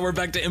know, and now we're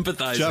back to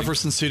empathizing.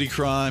 Jefferson City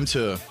crime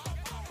to...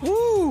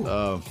 Woo!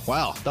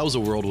 Wow, that was a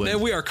whirlwind.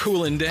 Man, we are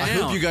cooling down. I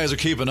hope you guys are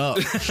keeping up.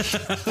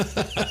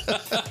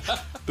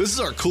 This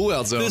is our cool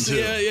out zone, too.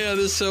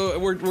 Yeah. So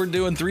we're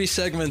doing 3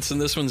 segments, and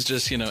this one's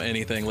just,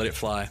 anything. Let it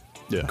fly.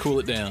 Yeah. Cool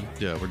it down.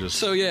 Yeah, we're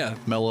just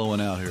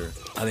mellowing out here.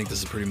 I think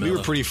this is pretty mellow. We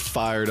were pretty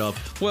fired up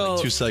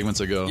 2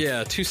 segments ago.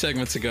 Yeah, 2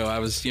 segments ago, I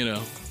was,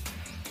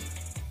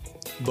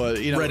 but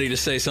ready to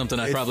say something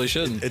I probably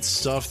shouldn't. It's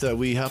stuff that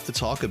we have to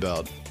talk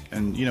about.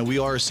 And, we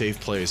are a safe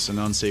place, an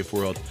unsafe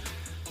world.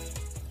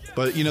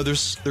 But,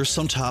 there's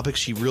some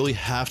topics you really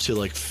have to,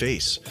 like,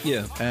 face.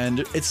 Yeah. And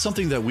it's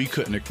something that we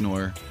couldn't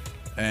ignore.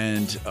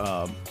 And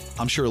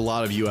I'm sure a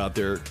lot of you out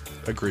there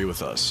agree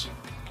with us.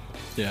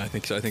 Yeah, I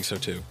think so,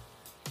 too.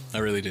 I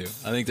really do.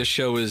 I think this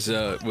show was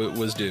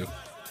due.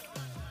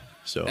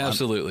 So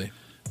absolutely.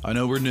 I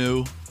know we're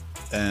new.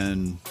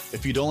 And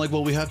if you don't like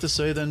what we have to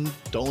say, then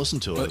don't listen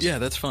to us. Yeah,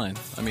 that's fine.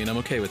 I mean, I'm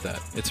okay with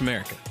that. It's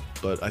America.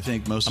 But I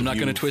think most of you... I'm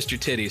not going to twist your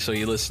titty so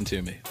you listen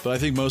to me. But I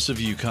think most of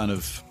you kind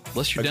of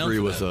agree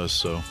with us,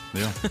 so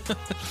yeah.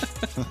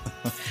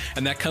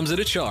 And that comes at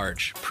a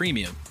charge,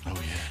 premium. Oh,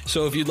 yeah.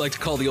 So if you'd like to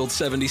call the old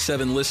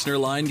 77 listener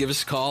line, give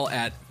us a call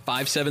at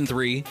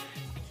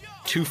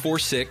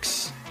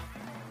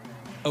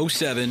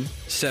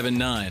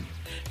 573-246-0779.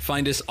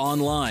 Find us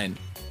online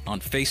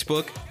on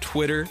Facebook,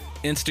 Twitter,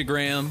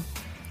 Instagram.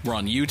 We're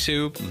on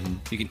YouTube. Mm-hmm.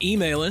 You can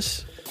email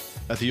us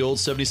at the old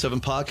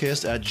 77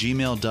 podcast at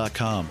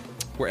gmail.com.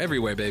 We're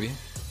everywhere, baby.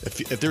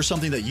 If there's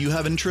something that you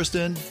have interest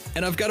in,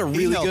 and I've got a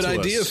really good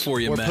idea for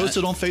you, Matt. Or post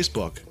it on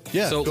Facebook.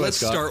 Yeah. So let's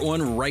start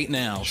one right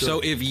now. Sure. So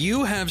if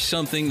you have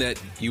something that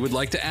you would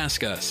like to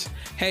ask us,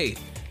 hey,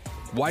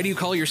 why do you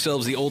call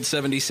yourselves the old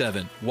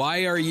 77?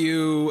 Why are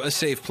you a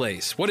safe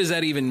place? What does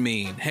that even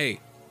mean?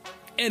 Hey,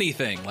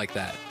 anything like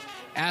that.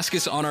 Ask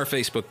us on our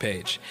Facebook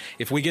page.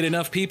 If we get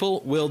enough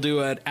people, we'll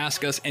do an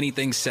Ask Us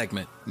Anything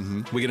segment.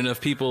 Mm-hmm. We get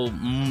enough people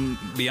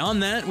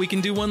beyond that, we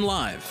can do one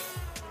live.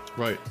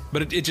 Right.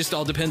 But it just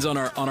all depends on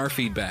our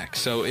feedback.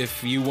 So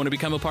if you want to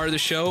become a part of the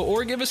show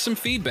or give us some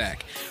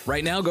feedback,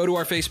 right now go to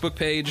our Facebook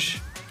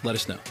page. Let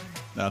us know.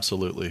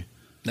 Absolutely.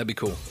 That'd be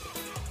cool.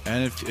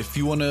 And if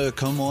you want to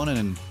come on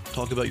and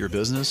talk about your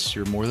business,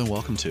 you're more than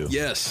welcome to.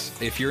 Yes.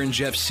 If you're in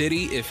Jeff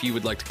City, if you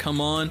would like to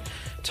come on,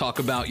 talk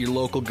about your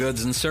local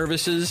goods and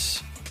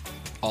services,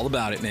 all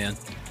about it, man.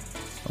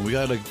 We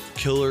got a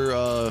killer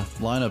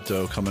lineup,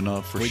 though, coming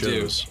up for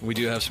shows. We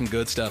do have some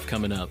good stuff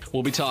coming up.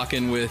 We'll be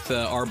talking with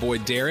our boy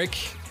Derek.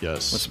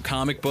 Yes. With some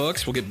comic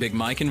books. We'll get Big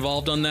Mike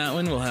involved on that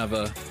one. We'll have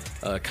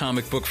a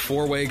comic book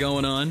 4-way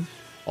going on.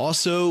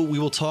 Also, we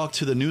will talk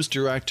to the news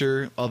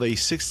director of a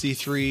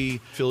 63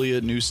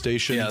 affiliate news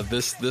station. Yeah,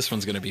 this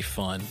one's going to be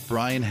fun.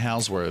 Brian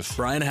Houseworth.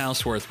 Brian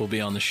Houseworth will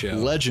be on the show.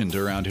 Legend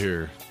around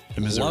here.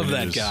 Love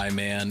that guy,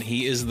 man.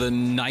 He is the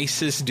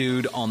nicest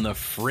dude on the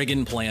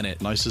friggin' planet.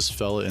 Nicest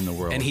fella in the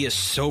world. And he is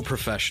so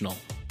professional.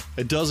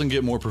 It doesn't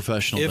get more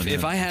professional than him.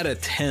 If I had a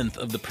tenth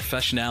of the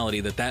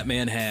professionality that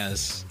man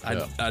has,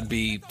 I'd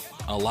be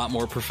a lot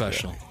more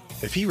professional.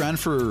 Yeah. If he ran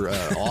for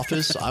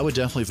office, I would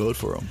definitely vote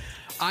for him.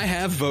 I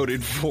have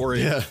voted for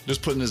him. Yeah,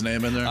 just putting his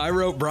name in there. I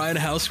wrote Brian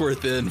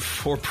Houseworth in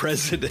for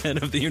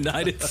president of the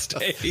United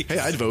States. Hey,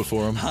 I'd vote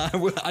for him.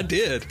 I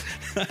did.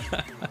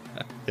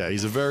 Yeah,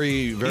 he's a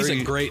very, very... He's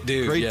a great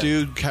dude. Great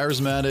dude,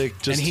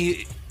 charismatic. And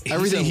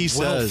everything he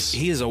says.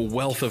 He is a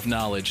wealth of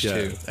knowledge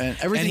too, and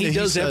everything he that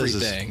does says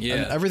everything.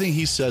 and everything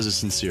he says is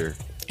sincere.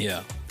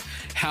 Yeah.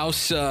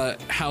 House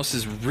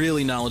is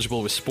really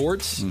knowledgeable with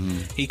sports.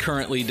 He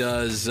currently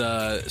does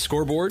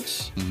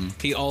scoreboards.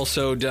 He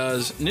also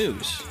does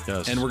news.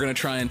 Yes. And we're going to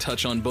try and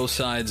touch on both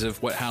sides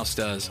of what House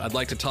does. I'd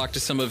like to talk to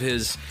some of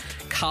his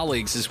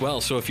colleagues as well.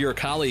 So if you're a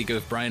colleague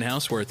of Brian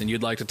Houseworth and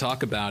you'd like to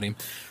talk about him,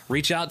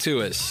 reach out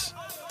to us.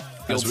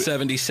 The old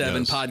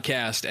 77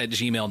 podcast at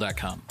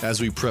gmail.com. As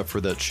we prep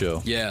for that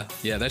show. Yeah,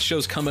 that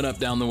show's coming up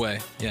down the way.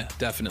 Yeah,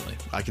 definitely.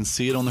 I can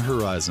see it on the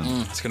horizon.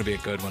 It's going to be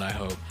a good one, I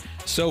hope.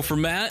 So for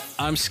Matt,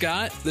 I'm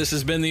Scott. This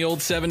has been the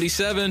old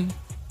 77.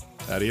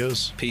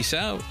 Adios. Peace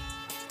out.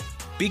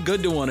 Be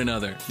good to one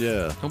another.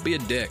 Yeah. Don't be a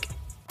dick.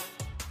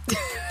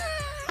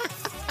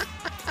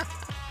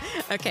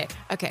 Okay,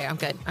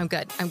 I'm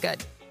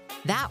good.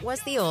 That was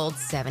the old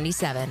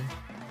 77.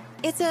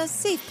 It's a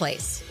safe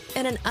place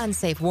in an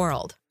unsafe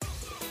world.